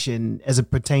direction as it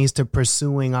pertains to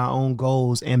pursuing our own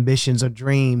goals, ambitions, or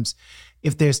dreams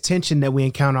if there's tension that we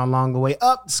encounter along the way,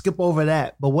 skip over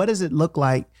that. But what does it look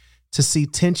like to see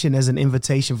tension as an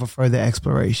invitation for further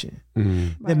exploration?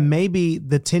 That maybe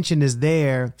the tension is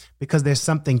there because there's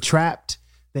something trapped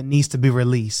that needs to be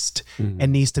released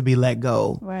and needs to be let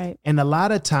go. Right. And a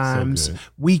lot of times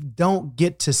we don't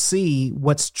get to see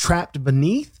what's trapped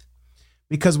beneath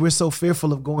because we're so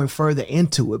fearful of going further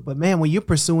into it. But man, when you're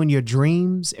pursuing your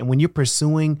dreams and when you're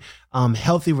pursuing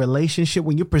healthy relationship,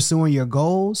 when you're pursuing your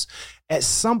goals, at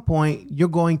some point you're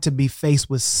going to be faced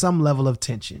with some level of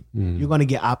tension. You're going to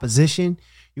get opposition.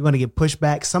 You're going to get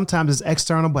pushback. Sometimes it's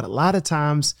external, but a lot of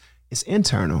times it's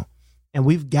internal. And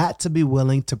we've got to be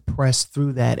willing to press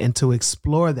through that and to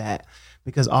explore that,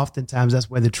 because oftentimes that's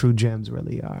where the true gems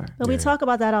really are. But we talk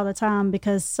about that all the time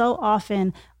because so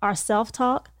often our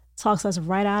self-talk talks us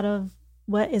right out of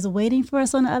what is waiting for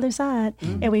us on the other side,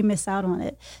 and we miss out on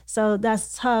it. So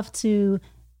that's tough to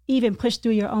even push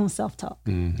through your own self-talk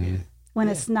when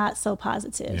it's not so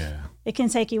positive. Yeah. It can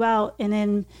take you out, and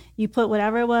then you put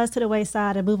whatever it was to the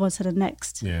wayside and move on to the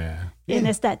next. Yeah. And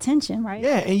it's that tension, right?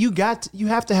 Yeah, and you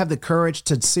have to have the courage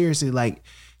to seriously, like,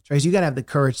 Trace, you got to have the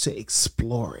courage to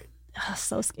explore it. Oh,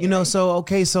 so scary. You know, so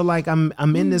like I'm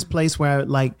in this place where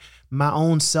like my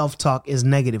own self-talk is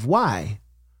negative. Why?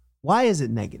 Why is it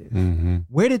negative?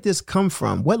 Where did this come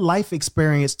from? What life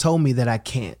experience told me that I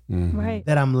can't, Right.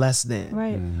 that I'm less than?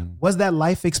 Right. Was that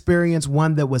life experience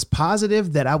one that was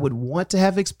positive that I would want to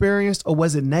have experienced, or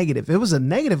was it negative? If it was a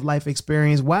negative life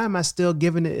experience, why am I still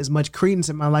giving it as much credence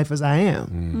in my life as I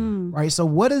am? Right. So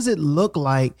what does it look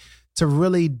like to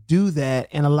really do that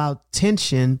and allow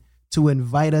tension to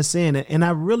invite us in? And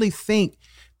I really think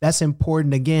that's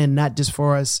important, again, not just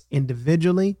for us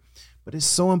individually, but it's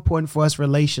so important for us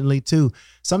relationally too.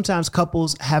 Sometimes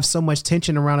couples have so much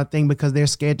tension around a thing because they're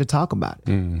scared to talk about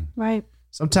it. Right.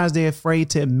 Sometimes they're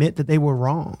afraid to admit that they were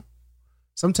wrong.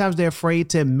 Sometimes they're afraid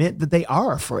to admit that they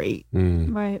are afraid.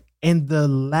 Right. And the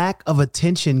lack of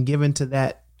attention given to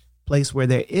that place where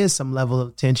there is some level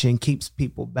of tension keeps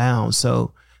people bound.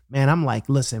 So, man, I'm like,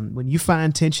 listen, when you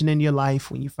find tension in your life,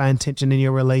 when you find tension in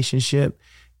your relationship,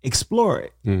 explore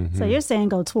it. So you're saying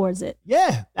go towards it.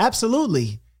 Yeah,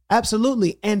 absolutely.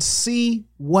 Absolutely. And see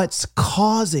what's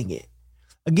causing it.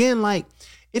 Again, like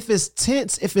if it's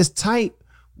tense, if it's tight,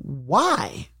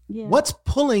 why? Yeah. What's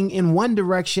pulling in one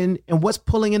direction and what's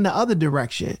pulling in the other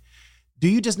direction? Do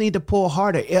you just need to pull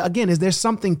harder? Again, is there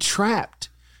something trapped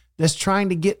that's trying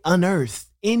to get unearthed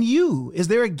in you? Is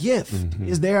there a gift?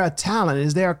 Is there a talent?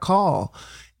 Is there a call?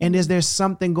 And is there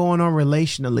something going on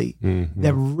relationally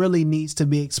that really needs to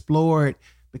be explored?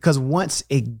 Because once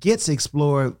it gets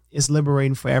explored, it's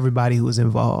liberating for everybody who is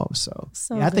involved. So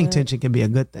yeah, I think good. tension can be a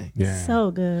good thing. Yeah.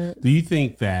 So good. Do you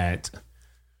think that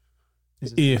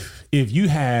if you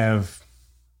have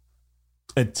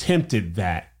attempted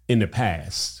that in the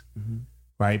past,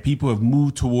 right? People have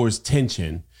moved towards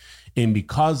tension, and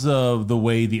because of the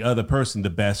way the other person, the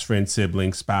best friend,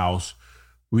 sibling, spouse,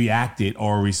 reacted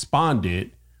or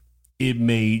responded, it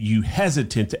made you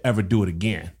hesitant to ever do it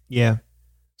again. Yeah.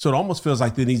 So it almost feels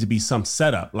like there needs to be some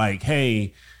setup, like,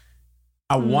 hey,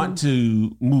 I want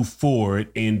to move forward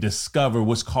and discover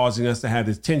what's causing us to have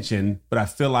this tension, but I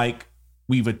feel like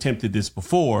we've attempted this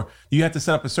before. You have to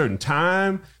set up a certain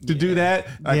time to do that.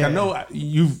 Like I know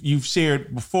you've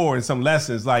shared before in some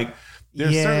lessons, like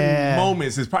there's certain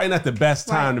moments. It's probably not the best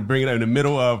time to bring it up in the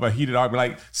middle of a heated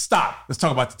argument. Like, stop. Let's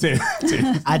talk about the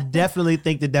 10. I definitely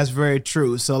think that that's very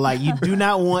true. So like, you do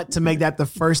not want to make that the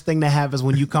first thing that happens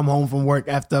when you come home from work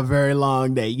after a very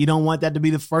long day. You don't want that to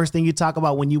be the first thing you talk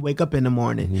about when you wake up in the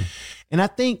morning. And I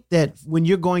think that when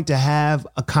you're going to have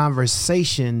a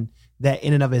conversation that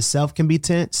in and of itself can be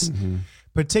tense,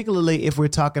 particularly if we're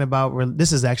talking about,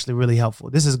 this is actually really helpful.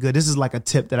 This is good. This is like a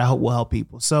tip that I hope will help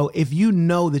people. So if you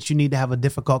know that you need to have a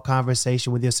difficult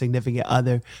conversation with your significant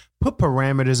other, put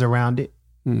parameters around it.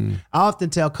 I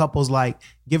often tell couples, like,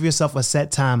 give yourself a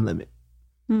set time limit,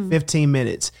 15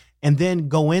 minutes, and then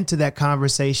go into that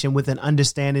conversation with an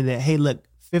understanding that, hey, look,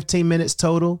 15 minutes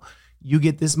total. You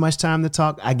get this much time to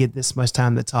talk. I get this much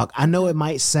time to talk. I know it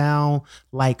might sound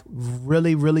like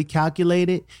really, really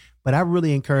calculated, but I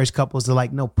really encourage couples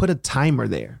to put a timer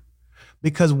there.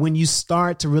 Because when you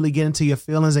start to really get into your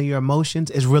feelings and your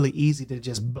emotions, it's really easy to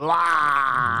just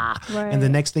blah. Right. And the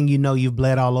next thing you know, you've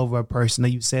bled all over a person or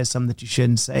you said something that you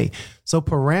shouldn't say. So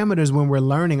parameters when we're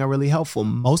learning are really helpful.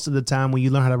 Most of the time when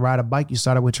you learn how to ride a bike, you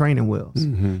started with training wheels.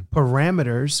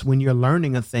 Parameters when you're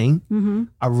learning a thing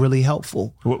are really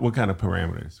helpful. What kind of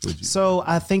parameters would you? So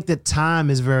I think that time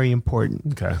is very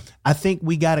important. Okay. I think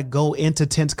we got to go into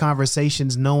tense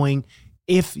conversations knowing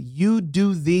if you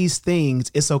do these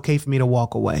things, it's okay for me to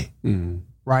walk away.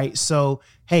 right? So,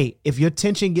 hey, if your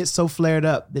tension gets so flared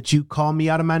up that you call me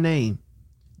out of my name,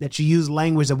 that you use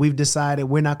language that we've decided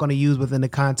we're not going to use within the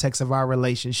context of our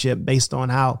relationship based on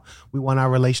how we want our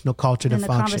relational culture to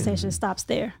function. And the conversation stops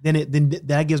there. Then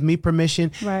that gives me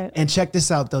permission. Right. And check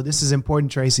this out, though. This is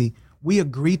important, Tracy. We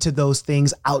agree to those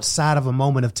things outside of a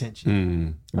moment of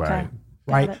tension. Right. Okay.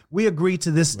 Right. We agree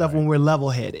to this stuff when we're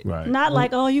level-headed. Right. Not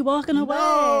like, oh, you walking away.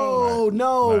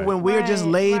 No. Right. When we're just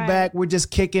laid back, we're just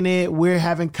kicking it. We're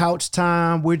having couch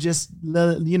time. We're just,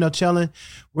 chilling.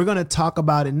 We're going to talk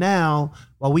about it now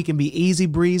while we can be easy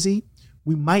breezy.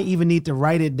 We might even need to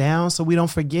write it down so we don't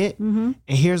forget. And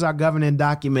here's our governing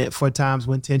document for times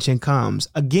when tension comes.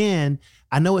 Again,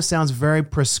 I know it sounds very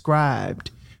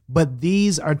prescribed, but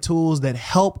these are tools that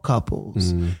help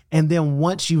couples. And then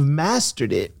once you've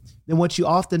mastered it, then what you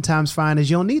oftentimes find is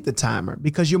you don't need the timer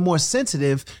because you're more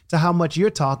sensitive to how much you're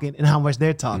talking and how much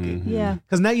they're talking. Yeah.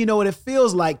 Because now you know what it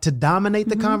feels like to dominate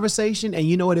the conversation, and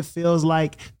you know what it feels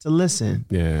like to listen.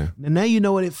 Yeah. And now you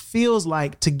know what it feels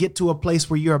like to get to a place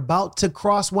where you're about to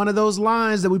cross one of those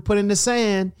lines that we put in the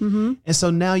sand. And so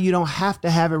now you don't have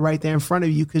to have it right there in front of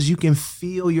you because you can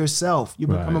feel yourself. You're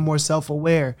becoming more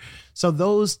self-aware. So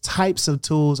those types of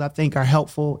tools, I think, are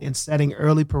helpful in setting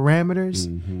early parameters.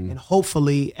 And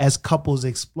hopefully, as couples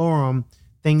explore them,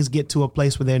 things get to a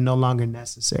place where they're no longer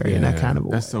necessary in that kind of a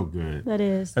way. That's so good. That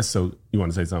is. That's so, you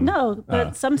want to say something? No,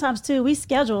 but sometimes, too, we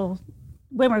schedule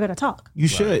when we're going to talk. You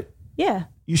should. Yeah.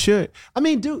 You should. I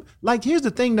mean, dude, like, here's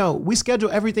the thing, though. We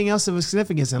schedule everything else of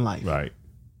significance in life. Right.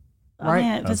 I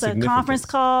mean, if it's a conference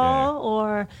call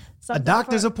or something. A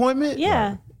doctor's appointment?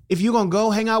 Yeah. If you're going to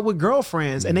go hang out with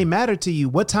girlfriends and they matter to you,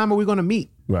 what time are we going to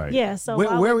meet? Right. Yeah. So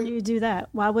why wouldn't you do that?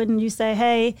 Why wouldn't you say,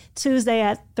 hey, Tuesday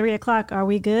at 3:00, are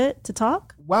we good to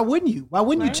talk? Why wouldn't you? Why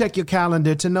wouldn't you check your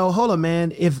calendar to know, hold on,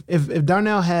 man, if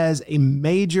Darnell has a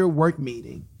major work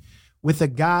meeting with a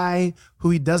guy who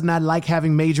he does not like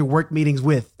having major work meetings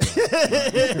with,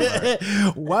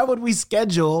 why would we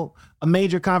schedule a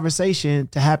major conversation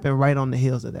to happen right on the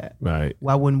heels of that? Right.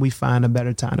 Why wouldn't we find a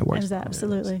better time to work?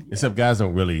 Absolutely. Except guys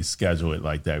don't really schedule it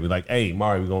like that. We're like, hey,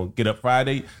 Mari, we're going to get up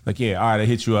Friday. Like, yeah, all right, I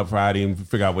hit you up Friday and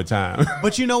figure out what time.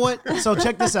 But you know what? So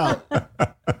check this out.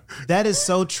 That is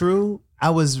so true.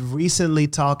 I was recently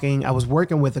I was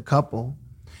working with a couple,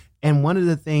 and one of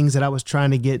the things that I was trying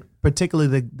to get,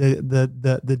 particularly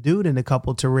the dude in the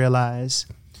couple, to realize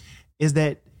is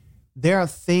that there are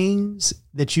things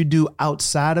that you do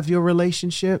outside of your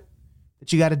relationship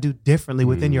that you got to do differently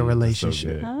within your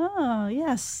relationship. Oh,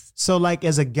 yes. So like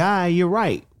as a guy, you're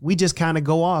right. We just kind of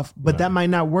go off, but that might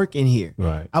not work in here.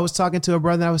 Right. I was talking to a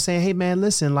brother and I was saying, hey man,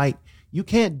 listen, like you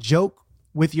can't joke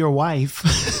with your wife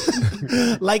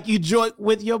like you joke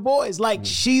with your boys. Like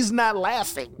she's not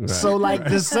laughing. Right. So like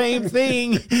the same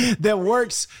thing that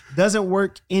works doesn't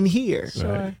work in here.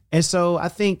 Sure. And so I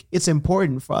think it's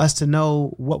important for us to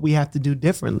know what we have to do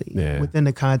differently within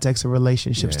the context of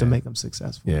relationships to make them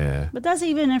successful. Yeah. But that's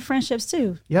even in friendships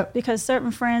too. Yep. Because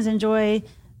certain friends enjoy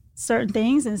certain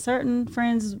things and certain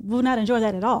friends will not enjoy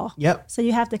that at all. Yep. So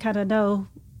you have to kind of know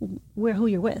who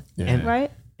you're with,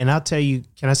 right? And I'll tell you,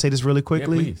 can I say this really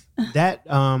quickly? Yeah, that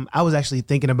I was actually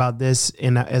thinking about this,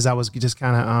 and as I was just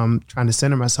kind of trying to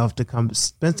center myself to come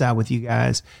spend time with you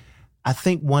guys, I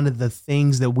think one of the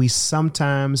things that we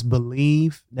sometimes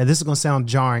believe, now this is going to sound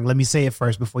jarring. Let me say it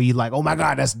first before you like, oh my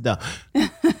God, that's dumb.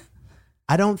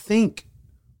 I don't think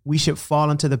we should fall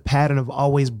into the pattern of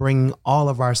always bringing all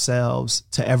of ourselves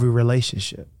to every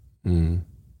relationship.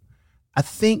 I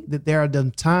think that there are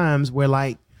them times where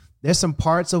like there's some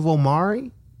parts of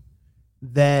Omari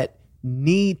that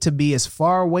need to be as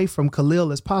far away from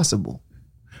Khalil as possible.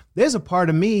 There's a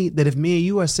part of me that if me and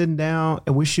you are sitting down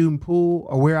and we're shooting pool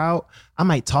or we're out, I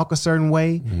might talk a certain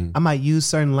way. I might use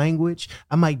certain language.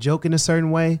 I might joke in a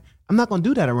certain way. I'm not going to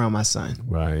do that around my son.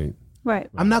 Right.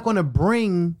 I'm not going to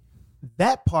bring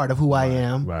that part of who I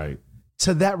am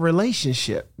to that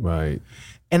relationship. Right.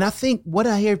 And I think what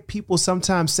I hear people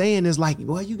sometimes saying is like,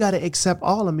 well, you got to accept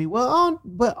all of me. Well,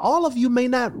 but all of you may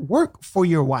not work for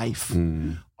your wife.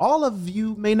 All of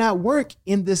you may not work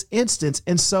in this instance.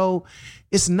 And so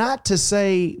it's not to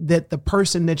say that the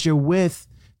person that you're with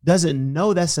doesn't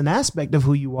know that's an aspect of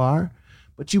who you are,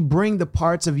 but you bring the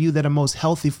parts of you that are most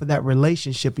healthy for that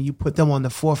relationship and you put them on the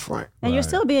forefront. And you're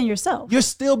still being yourself. You're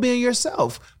still being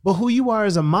yourself. But who you are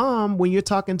as a mom when you're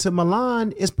talking to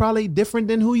Milan is probably different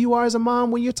than who you are as a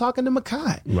mom when you're talking to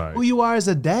Makai. Right. Who you are as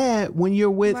a dad when you're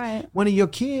with one of your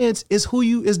kids is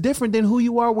different than who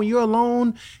you are when you're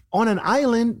alone on an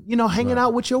island, hanging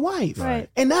out with your wife.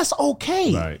 Right. And that's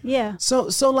okay. Right. Yeah.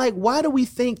 So like, why do we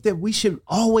think that we should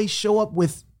always show up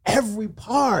with every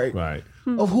part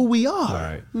of who we are.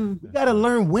 Right. We got to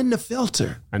learn when to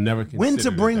filter. I never when to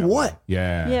considered it bring that what. way.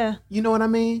 Yeah. Yeah. You know what I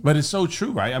mean? But it's so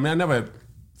true, right? I mean, I never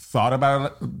thought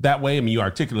about it that way. I mean, you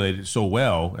articulated it so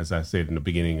well, as I said in the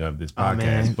beginning of this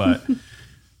podcast. But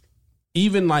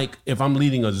even like if I'm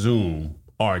leading a Zoom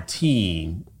or a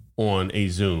team on a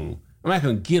Zoom, I'm not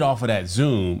going to get off of that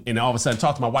Zoom and all of a sudden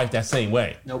talk to my wife that same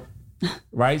way. Nope.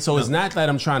 Right? So it's not that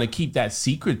I'm trying to keep that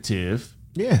secretive.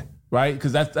 Yeah. Right?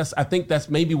 Because that's I think that's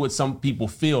maybe what some people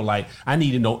feel like. I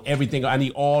need to know everything. I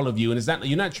need all of you. And it's not,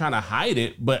 you're not trying to hide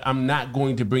it, but I'm not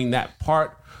going to bring that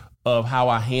part of how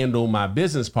I handle my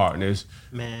business partners.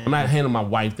 Man. I'm not handling my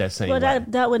wife that same way.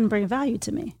 That wouldn't bring value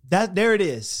to me. There it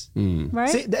is. Right?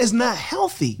 See, it's not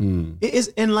healthy. It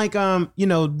is, and like one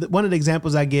of the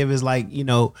examples I give is like,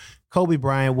 Kobe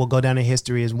Bryant will go down in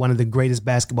history as one of the greatest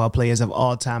basketball players of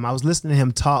all time. I was listening to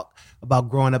him talk about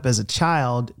growing up as a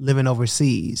child living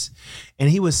overseas. And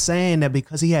he was saying that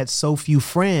because he had so few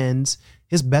friends,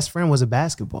 his best friend was a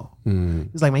basketball.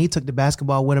 He's like, man, he took the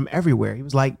basketball with him everywhere. He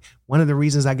was like, one of the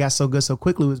reasons I got so good so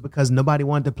quickly was because nobody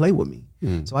wanted to play with me.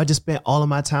 So I just spent all of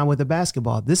my time with the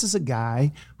basketball. This is a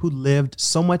guy who lived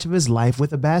so much of his life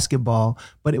with a basketball,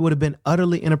 but it would have been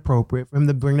utterly inappropriate for him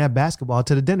to bring that basketball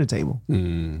to the dinner table.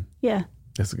 Yeah.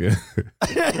 That's good.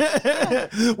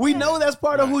 We know that's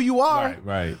part of who you are.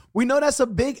 Right. We know that's a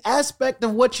big aspect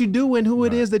of what you do and who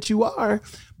it is that you are.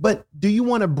 But do you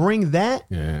want to bring that?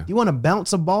 Yeah. You want to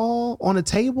bounce a ball on a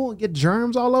table and get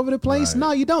germs all over the place? Right.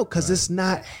 No, you don't, because it's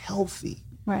not healthy.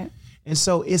 Right. And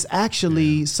so it's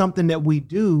actually something that we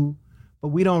do, but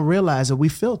we don't realize that we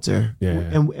filter. Yeah.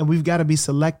 And we've got to be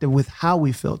selective with how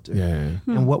we filter. Yeah.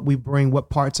 And what we bring, what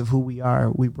parts of who we are,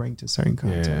 we bring to certain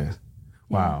contexts.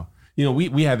 Yeah. Wow.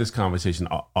 We had this conversation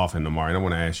often, Omari, and I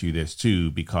want to ask you this too,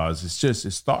 because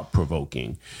it's thought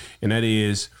provoking. And that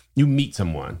is, you meet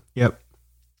someone. Yep.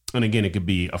 And again, it could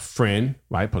be a friend,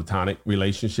 right? Platonic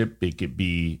relationship. It could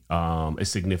be a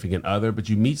significant other, but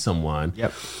you meet someone.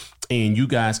 Yep. And you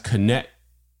guys connect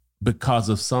because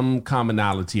of some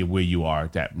commonality of where you are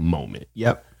at that moment.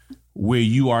 Yep. Where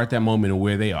you are at that moment and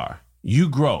where they are. You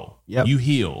grow. Yep. You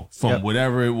heal from Yep.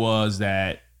 whatever it was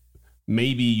that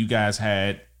maybe you guys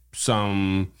had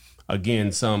some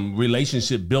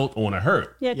relationship built on a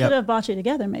hurt. Yeah, it could have brought you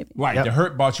together maybe. Right. Yep. The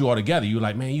hurt brought you all together. You're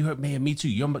like, man, you hurt me and me too.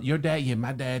 Your dad, yeah,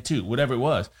 my dad too. Whatever it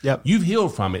was. Yep. You've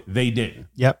healed from it. They didn't.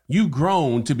 Yep. You've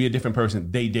grown to be a different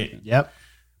person. They didn't. Yep.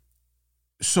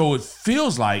 So it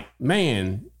feels like,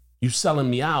 man, you're selling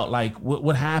me out. Like,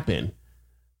 what happened?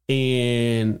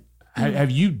 And have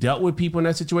you dealt with people in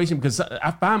that situation? Because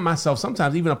I find myself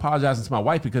sometimes even apologizing to my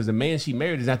wife because the man she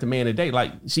married is not the man today.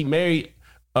 Like, she married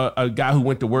a guy who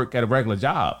went to work at a regular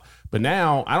job. But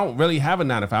now I don't really have a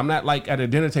 9 to 5. I'm not like at a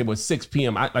dinner table at 6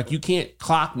 p.m. You can't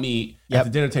clock me at the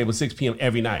dinner table at 6 p.m.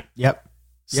 every night. Yep.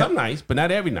 Some nights, but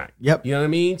not every night. Yep. You know what I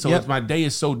mean? So Yep. my day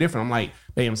is so different. I'm like,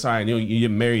 hey, I'm sorry. You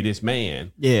married this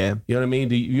man. Yeah. You know what I mean?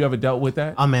 Do you ever dealt with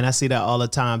that? Oh man, I see that all the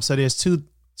time. So there's two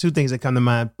things that come to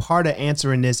mind. Part of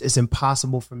answering this is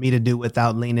impossible for me to do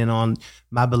without leaning on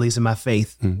my beliefs and my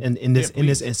faith in this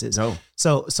instance. No.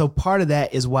 So part of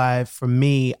that is why for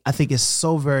me, I think it's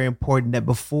so very important that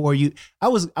before I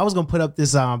was gonna put up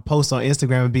this post on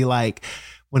Instagram and be like,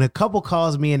 when a couple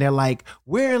calls me and they're like,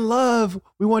 we're in love,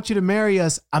 we want you to marry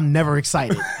us, I'm never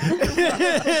excited.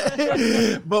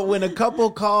 But when a couple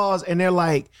calls and they're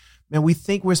like, man, we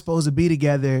think we're supposed to be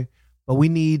together, but we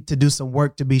need to do some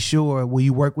work to be sure. Will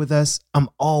you work with us? I'm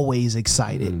always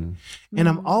excited. And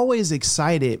I'm always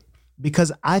excited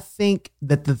because I think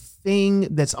that the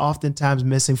thing that's oftentimes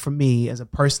missing for me as a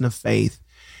person of faith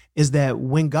is that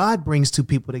when God brings two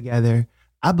people together,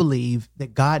 I believe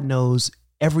that God knows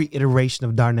every iteration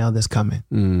of Darnell that's coming.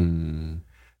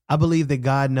 I believe that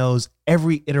God knows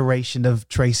every iteration of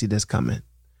Tracy that's coming.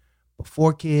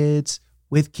 Before kids,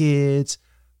 with kids,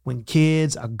 when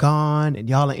kids are gone and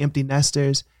y'all are empty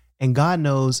nesters. And God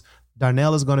knows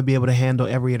Darnell is going to be able to handle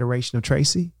every iteration of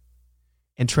Tracy.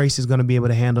 And Tracy is going to be able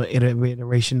to handle every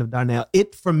iteration of Darnell.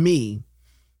 It, for me,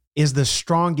 is the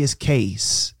strongest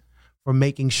case for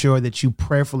making sure that you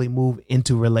prayerfully move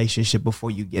into relationship before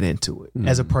you get into it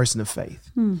as a person of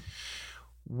faith.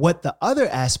 What the other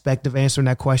aspect of answering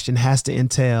that question has to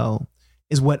entail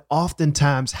is what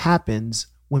oftentimes happens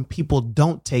when people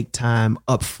don't take time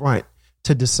up front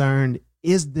to discern,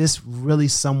 is this really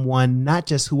someone, not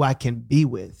just who I can be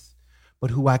with,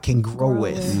 but who I can grow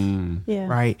with, Yeah.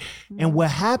 right? And what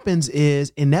happens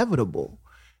is inevitable.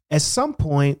 At some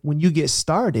point when you get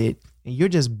started and you're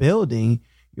just building,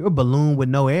 you're a balloon with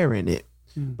no air in it.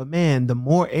 But man, the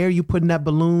more air you put in that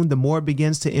balloon, the more it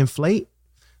begins to inflate,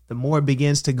 the more it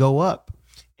begins to go up.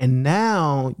 And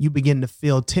now you begin to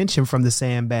feel tension from the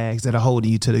sandbags that are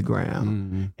holding you to the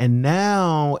ground. And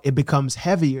now it becomes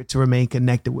heavier to remain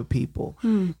connected with people.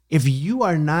 If you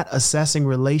are not assessing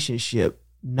relationship,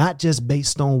 not just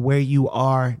based on where you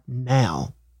are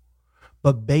now,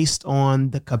 but based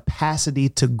on the capacity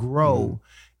to grow.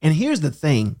 And here's the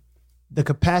thing, the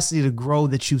capacity to grow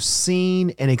that you've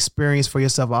seen and experienced for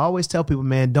yourself. I always tell people,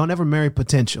 man, don't ever marry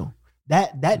potential.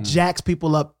 That jacks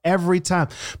people up every time.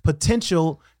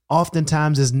 Potential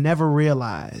oftentimes is never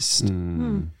realized.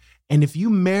 And if you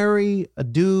marry a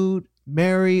dude,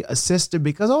 marry a sister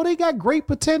because, they got great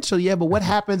potential. Yeah, but what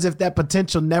happens if that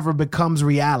potential never becomes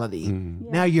reality?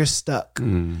 Now you're stuck.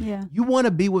 You want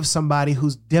to be with somebody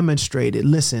who's demonstrated,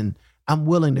 listen, I'm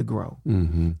willing to grow.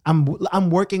 I'm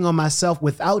working on myself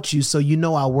without you, so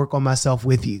I'll work on myself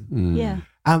with you.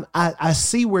 I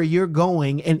see where you're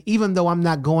going, and even though I'm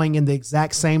not going in the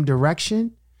exact same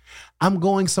direction, I'm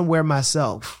going somewhere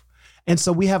myself. And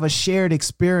so we have a shared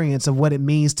experience of what it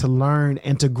means to learn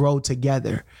and to grow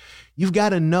together. You've got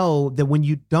to know that when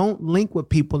you don't link with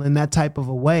people in that type of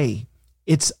a way,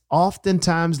 it's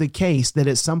oftentimes the case that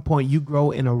at some point you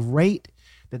grow in a rate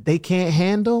that they can't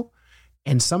handle.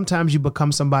 And sometimes you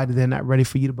become somebody they're not ready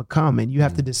for you to become. And you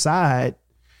have to decide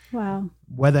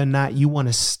whether or not you want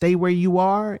to stay where you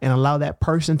are and allow that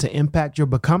person to impact your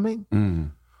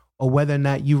becoming, or whether or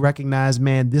not you recognize,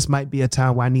 man, this might be a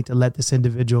time where I need to let this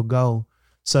individual go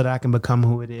so that I can become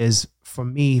who it is for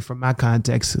me, from my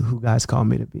context, who God's called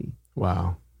me to be.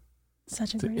 Wow.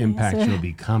 Such a great impact answer. your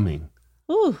becoming.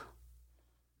 Ooh.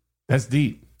 That's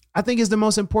deep. I think it's the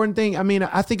most important thing. I mean,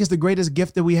 I think it's the greatest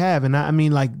gift that we have. And I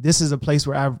mean, like, this is a place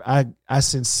where I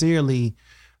sincerely,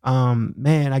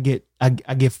 I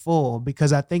get full,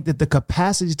 because I think that the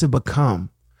capacity to become,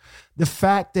 the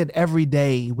fact that every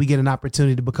day we get an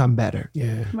opportunity to become better.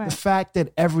 Yeah. Right. The fact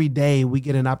that every day we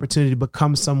get an opportunity to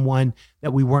become someone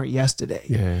that we weren't yesterday.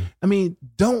 Yeah. I mean,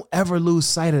 don't ever lose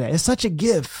sight of that. It's such a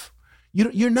gift.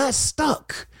 You're not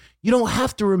stuck. You don't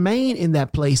have to remain in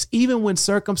that place, even when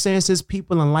circumstances,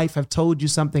 people in life have told you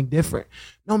something different.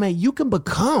 No, man, you can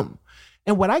become.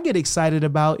 And what I get excited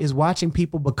about is watching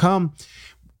people become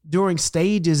during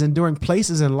stages and during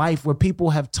places in life where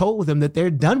people have told them that they're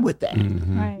done with that,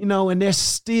 Right. and they're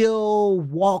still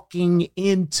walking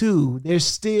into, they're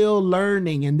still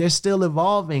learning, and they're still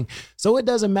evolving. So it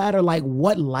doesn't matter like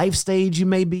what life stage you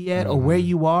may be at or where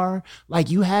you are, like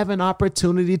you have an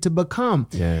opportunity to become.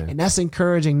 Yeah. And that's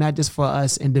encouraging, not just for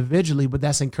us individually, but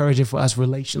that's encouraging for us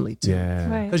relationally too. Yeah.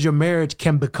 Right. Because your marriage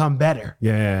can become better,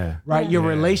 Yeah. right? Your Yeah.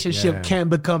 relationship Yeah. can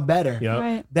become better. Yep.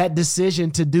 Right. That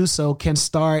decision to do so can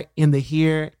start in the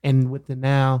here and with the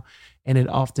now, and it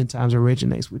oftentimes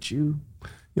originates with you.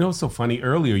 You know, it's so funny.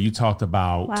 Earlier, you talked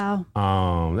about,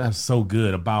 that's so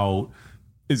good, about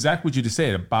exactly what you just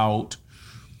said, about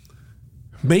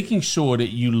making sure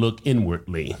that you look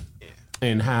inwardly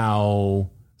and how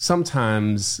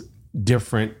sometimes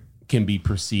different can be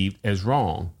perceived as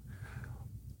wrong.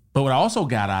 But what I also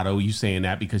got out of you saying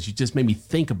that, because you just made me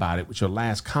think about it with your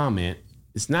last comment,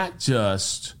 it's not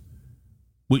just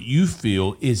what you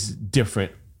feel is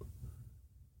different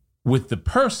with the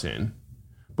person,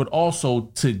 but also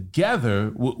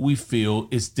together what we feel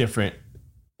is different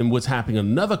in what's happening in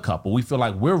another couple. We feel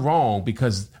like we're wrong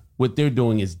because what they're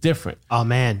doing is different. Oh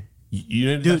man,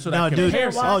 Dude, comparison.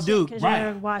 Oh, dude.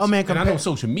 Right. Oh man, And I know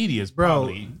social media is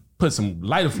probably put some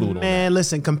lighter fluid on that. Man,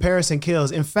 listen, comparison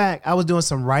kills. In fact, I was doing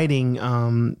some writing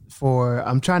I'm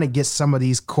trying to get some of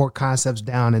these core concepts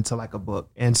down into like a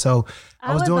book. And so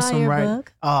I was doing some writing.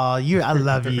 Book. Oh, I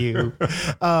love you.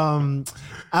 I'll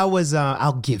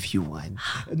give you one.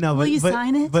 No, Will you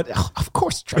sign it? But of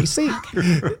course, Tracy.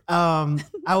 But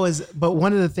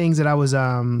one of the things that I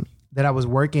was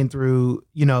working through,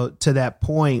 to that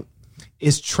point,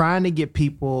 is trying to get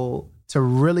people to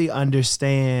really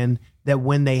understand that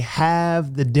when they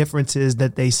have the differences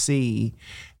that they see,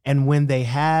 and when they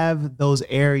have those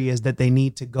areas that they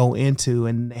need to go into,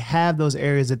 and they have those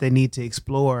areas that they need to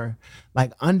explore,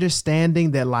 like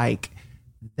understanding that like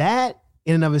that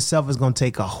in and of itself is going to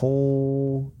take a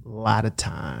whole lot of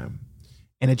time,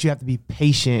 and that you have to be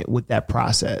patient with that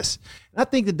process. And I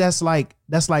think that that's like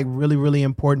really, really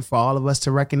important for all of us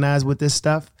to recognize with this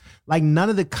stuff. Like none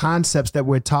of the concepts that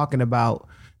we're talking about,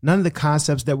 none of the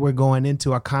concepts that we're going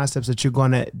into are concepts that you're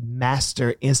going to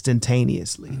master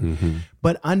instantaneously. Mm-hmm.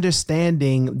 But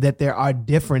understanding that there are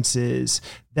differences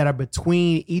that are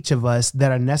between each of us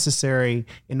that are necessary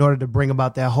in order to bring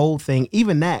about that whole thing,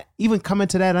 even coming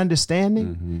to that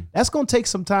understanding, that's going to take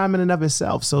some time in and of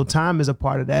itself. So time is a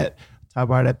part of that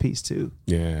piece too.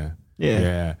 Yeah.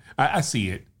 Yeah. I see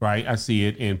it, right? I see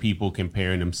it in people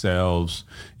comparing themselves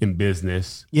in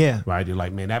business. Yeah. Right? They're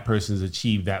like, man, that person's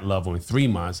achieved that level in 3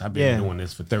 months. I've been doing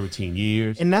this for 13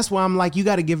 years. And that's why I'm like, you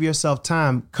got to give yourself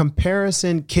time.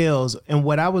 Comparison kills. And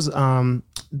what I was,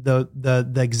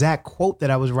 the exact quote that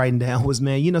I was writing down was,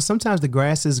 man, you know, sometimes the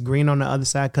grass is green on the other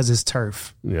side because it's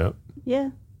turf. Yep.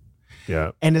 Yeah.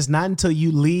 Yeah. And it's not until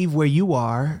you leave where you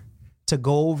are to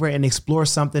go over and explore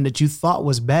something that you thought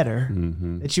was better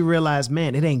that you realize,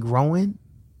 man, it ain't growing.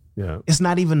 Yeah. It's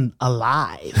not even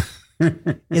alive.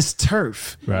 It's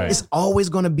turf. Right. It's always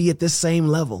going to be at this same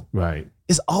level. Right.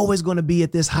 It's always going to be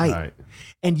at this height. Right.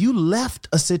 And you left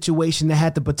a situation that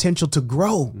had the potential to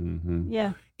grow.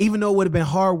 Yeah. Even though it would have been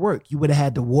hard work, you would have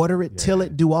had to water it, till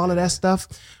it, do all of that stuff,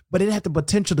 but it had the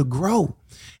potential to grow.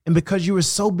 And because you were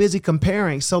so busy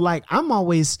comparing, so like I'm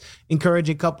always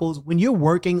encouraging couples, when you're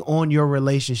working on your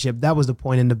relationship, that was the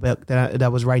point in the book that I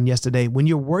was writing yesterday. When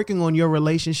you're working on your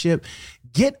relationship,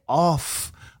 get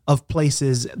off of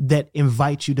places that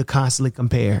invite you to constantly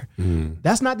compare.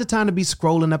 That's not the time to be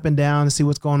scrolling up and down and see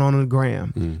what's going on the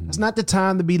gram. That's not the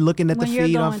time to be looking at When the you're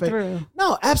feed going on through.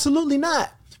 No, absolutely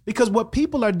not. Because what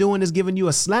people are doing is giving you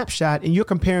a snapshot and you're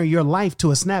comparing your life to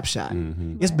a snapshot.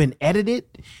 It's been edited.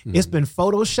 It's been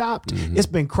photoshopped. It's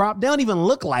been cropped. They don't even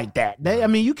look like that. I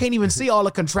mean, you can't even see all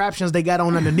the contraptions they got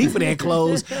on underneath of their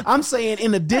clothes. I'm saying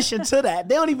in addition to that,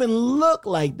 they don't even look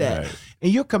like that. Right.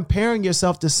 And you're comparing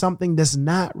yourself to something that's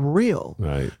not real.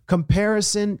 Right.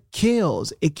 Comparison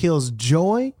kills. It kills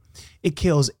joy. It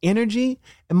kills energy.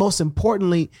 And most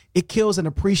importantly, it kills an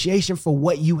appreciation for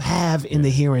what you have in the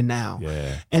here and now.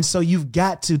 Yeah. And so you've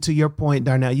got to your point,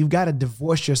 Darnell, you've got to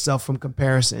divorce yourself from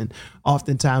comparison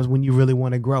oftentimes when you really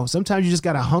want to grow. Sometimes you just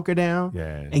got to hunker down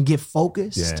and get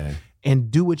focused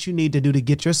and do what you need to do to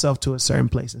get yourself to a certain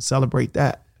place and celebrate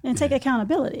that. And take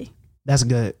accountability. That's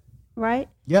good. Right?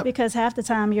 Yep. Because half the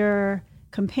time you're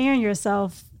comparing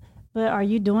yourself, but are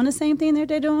you doing the same thing that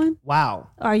they're doing? Wow.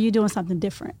 Or are you doing something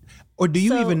different? Or do you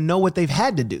So- even know what they've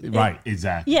had to do? Right.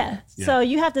 Exactly. Yeah. So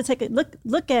you have to take a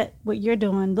look at what you're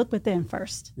doing. Look within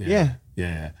first. Yeah.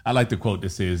 Yeah. I like the quote that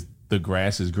says, the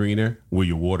grass is greener where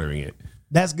you're watering it.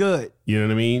 That's good. You know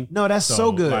what I mean? No, that's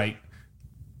so good. Like,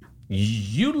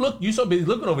 you so busy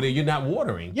looking over there, you're not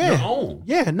watering your own.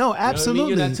 Yeah, no, You know what I mean? absolutely.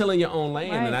 You're not tilling your own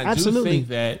land. Right. And I Absolutely. do think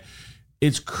that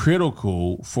it's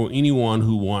critical for anyone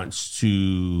who wants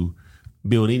to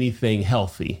build anything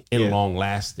healthy and long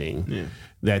lasting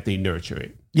that they nurture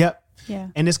it. Yep. Yeah.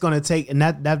 And it's going to take, and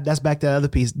that's back to the other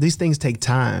piece. These things take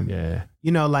time. Yeah.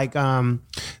 You know, like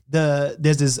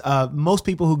there's this most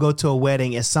people who go to a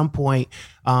wedding at some point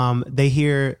they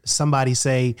hear somebody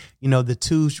say, you know, the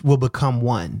two will become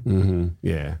one. Mm-hmm.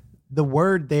 Yeah. The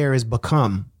word there is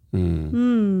become.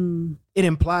 It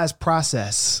implies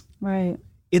process. Right.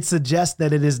 It suggests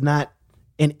that it is not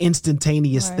an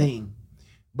instantaneous thing,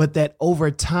 but that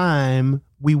over time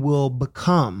we will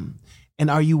become. And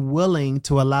are you willing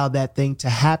to allow that thing to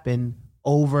happen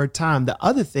over time? The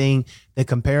other thing that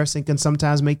comparison can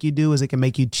sometimes make you do is it can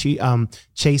make you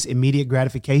chase immediate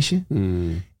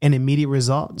gratification and immediate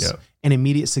results and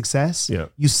immediate success.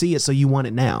 You see it, so you want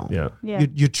it now. Yeah.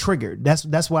 You're triggered.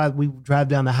 That's why we drive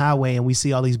down the highway and we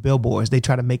see all these billboards. They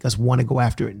try to make us want to go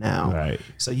after it now. Right.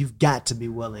 So you've got to be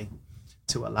willing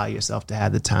to allow yourself to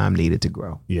have the time needed to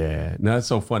grow. Yeah. No, that's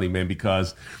so funny, man,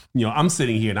 because, you know, I'm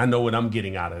sitting here and I know what I'm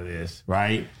getting out of this,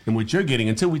 right? And what you're getting,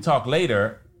 until we talk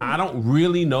later, I don't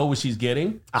really know what she's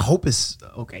getting. I hope it's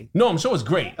okay. No, I'm sure it's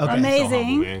great. Right? Amazing. So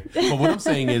humble, man. But what I'm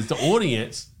saying is the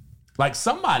audience, like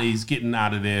somebody's getting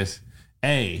out of this,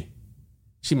 hey,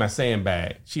 she my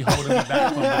sandbag. She holding me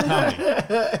back from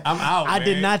becoming. I'm out, I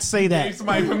did not say that. Give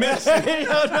somebody permission.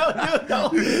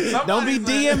 Don't be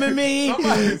DMing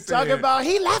me. Talking about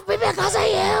he left me because of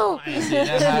you.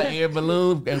 That hot air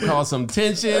balloon and cause some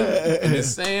tension and the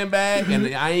sandbag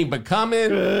and I ain't becoming.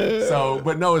 So,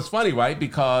 but no, it's funny, right?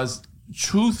 Because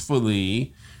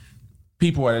truthfully,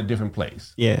 people are at a different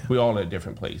place. Yeah. We all at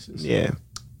different places. Yeah.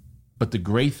 But the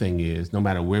great thing is, no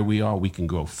matter where we are, we can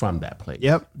grow from that place.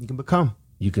 Yep. You can become.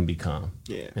 You can become.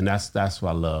 Yeah. And that's what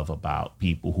I love about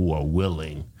people who are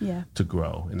willing to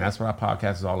grow. And that's what our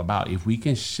podcast is all about. If we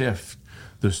can shift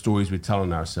the stories we're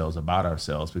telling ourselves about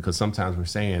ourselves, because sometimes we're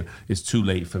saying it's too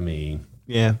late for me.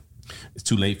 Yeah. It's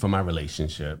too late for my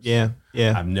relationships. Yeah.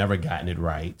 Yeah. I've never gotten it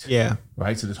right. Yeah.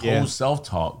 Right. So this Yeah. whole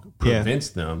self-talk prevents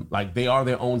them, like they are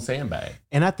their own sandbag.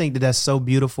 And I think that that's so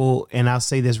beautiful. And I'll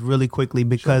say this really quickly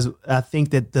because I think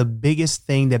that the biggest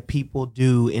thing that people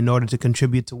do in order to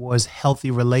contribute towards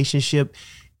healthy relationship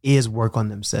is work on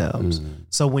themselves.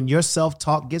 So when your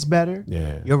self-talk gets better,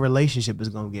 your relationship is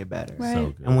going to get better. Right.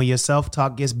 So And when your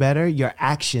self-talk gets better, your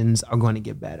actions are going to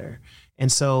get better.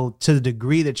 And so to the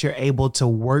degree that you're able to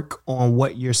work on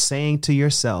what you're saying to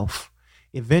yourself,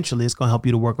 eventually it's going to help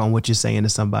you to work on what you're saying to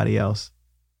somebody else.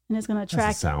 And it's going to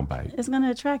attract. That's a soundbite. It's going to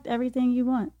attract everything you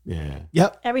want. Yeah.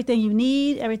 Yep. Everything you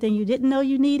need, everything you didn't know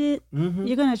you needed,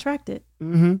 you're going to attract it.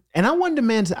 And I wonder,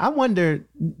 man,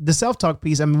 the self-talk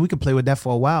piece, I mean, we could play with that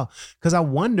for a while, because I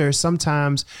wonder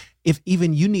sometimes if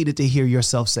even you needed to hear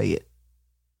yourself say it.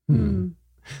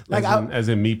 Like As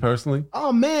in me personally?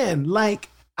 Oh man, like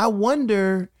I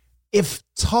wonder if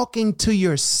talking to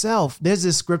yourself, there's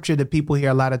this scripture that people hear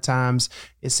a lot of times.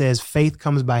 It says faith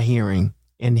comes by hearing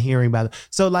and hearing by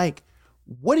so like,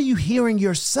 what are you hearing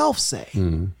yourself say?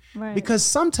 Right. Because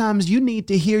sometimes you need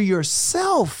to hear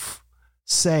yourself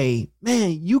say,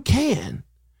 man, you can.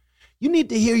 You need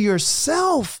to hear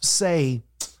yourself say,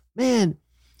 man,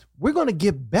 we're going to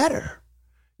get better.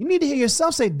 You need to hear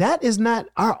yourself say that is not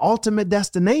our ultimate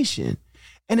destination.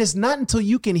 And it's not until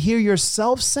you can hear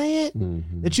yourself say it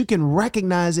that you can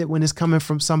recognize it when it's coming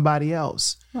from somebody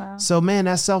else. Wow. So, man,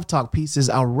 that self-talk piece is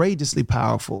outrageously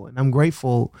powerful. And I'm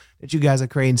grateful that you guys are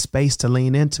creating space to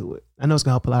lean into it. I know it's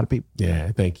going to help a lot of people. Yeah,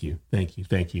 thank you.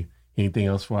 Anything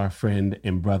else for our friend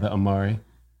and brother Omari?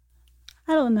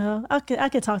 I don't know. I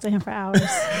could talk to him for hours.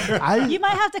 You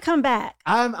might have to come back.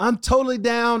 I'm totally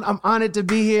down. I'm honored to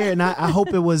be here, and I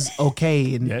hope it was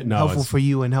okay and helpful for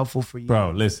you and helpful for you.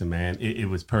 Bro, listen, man, it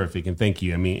was perfect, and thank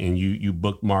you. I mean, and you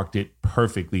bookmarked it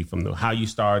perfectly from how you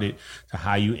started to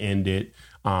how you ended.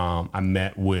 I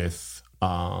met with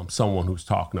someone who's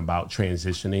talking about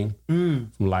transitioning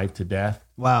from life to death.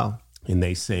 Wow. And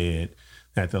they said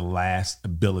that the last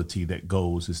ability that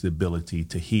goes is the ability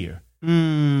to hear. So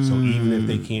even if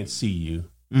they can't see you,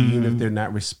 even if they're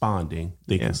not responding,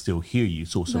 they can still hear you.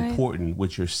 So it's important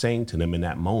what you're saying to them in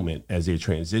that moment as they're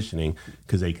transitioning,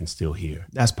 because they can still hear.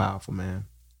 That's powerful, man.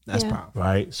 That's powerful.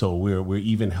 Right? So we're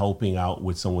even helping out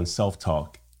with someone's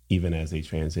self-talk even as they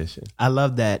transition. I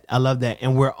love that.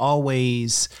 And we're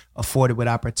always afforded with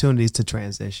opportunities to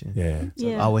transition. Yeah. So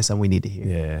it's always something we need to hear.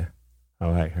 Yeah.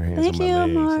 All right, her hands Thank on you, my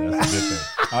legs. Omari. That's a good thing.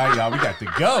 All right, y'all, we got to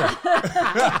go.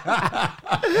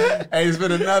 Hey, it's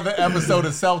been another episode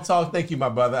of Self Talk. Thank you, my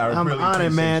brother. I'm really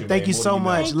honored, man. Thank you so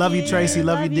much. Thank Love you, you. Tracy.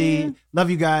 Love you, D. you. Love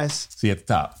you guys. See you at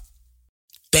the top.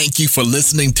 Thank you for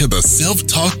listening to the Self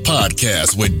Talk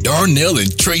Podcast with Darnell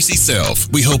and Tracy Self.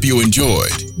 We hope you enjoyed.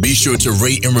 Be sure to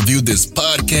rate and review this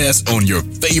podcast on your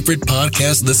favorite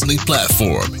podcast listening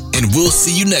platform. And we'll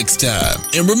see you next time.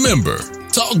 And remember,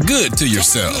 talk good to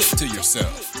yourself.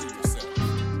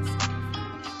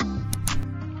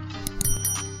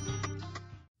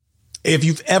 If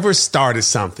you've ever started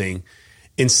something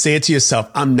and said to yourself,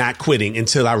 I'm not quitting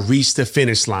until I reach the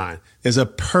finish line, there's a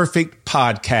perfect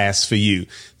podcast for you.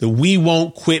 The We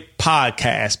Won't Quit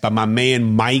podcast by my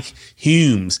man, Mike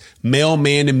Hughes,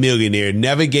 mailman and millionaire,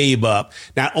 never gave up.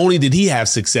 Not only did he have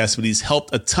success, but he's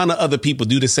helped a ton of other people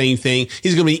do the same thing.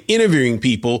 He's going to be interviewing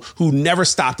people who never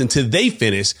stopped until they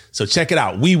finish. So check it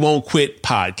out. We Won't Quit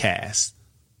podcast.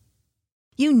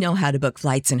 You know how to book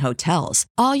flights and hotels.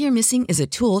 All you're missing is a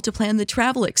tool to plan the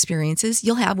travel experiences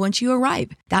you'll have once you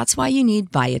arrive. That's why you need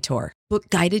Viator. Book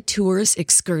guided tours,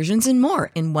 excursions, and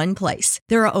more in one place.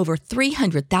 There are over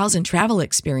 300,000 travel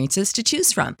experiences to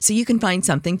choose from, so you can find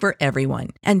something for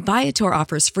everyone. And Viator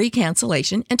offers free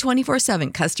cancellation and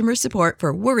 24/7 customer support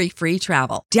for worry-free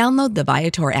travel. Download the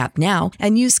Viator app now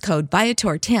and use code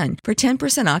Viator10 for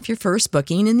 10% off your first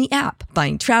booking in the app.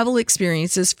 Find travel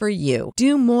experiences for you.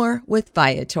 Do more with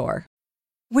Viator.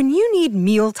 When you need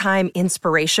mealtime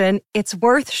inspiration, it's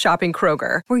worth shopping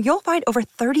Kroger, where you'll find over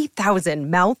 30,000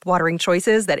 mouth-watering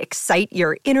choices that excite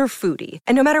your inner foodie.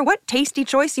 And no matter what tasty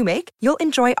choice you make, you'll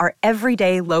enjoy our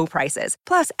everyday low prices,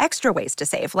 plus extra ways to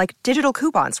save, like digital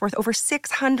coupons worth over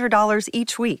 $600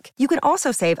 each week. You can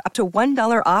also save up to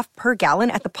 $1 off per gallon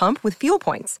at the pump with fuel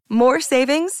points. More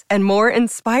savings and more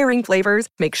inspiring flavors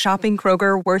make shopping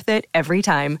Kroger worth it every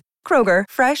time. Kroger,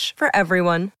 fresh for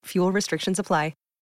everyone. Fuel restrictions apply.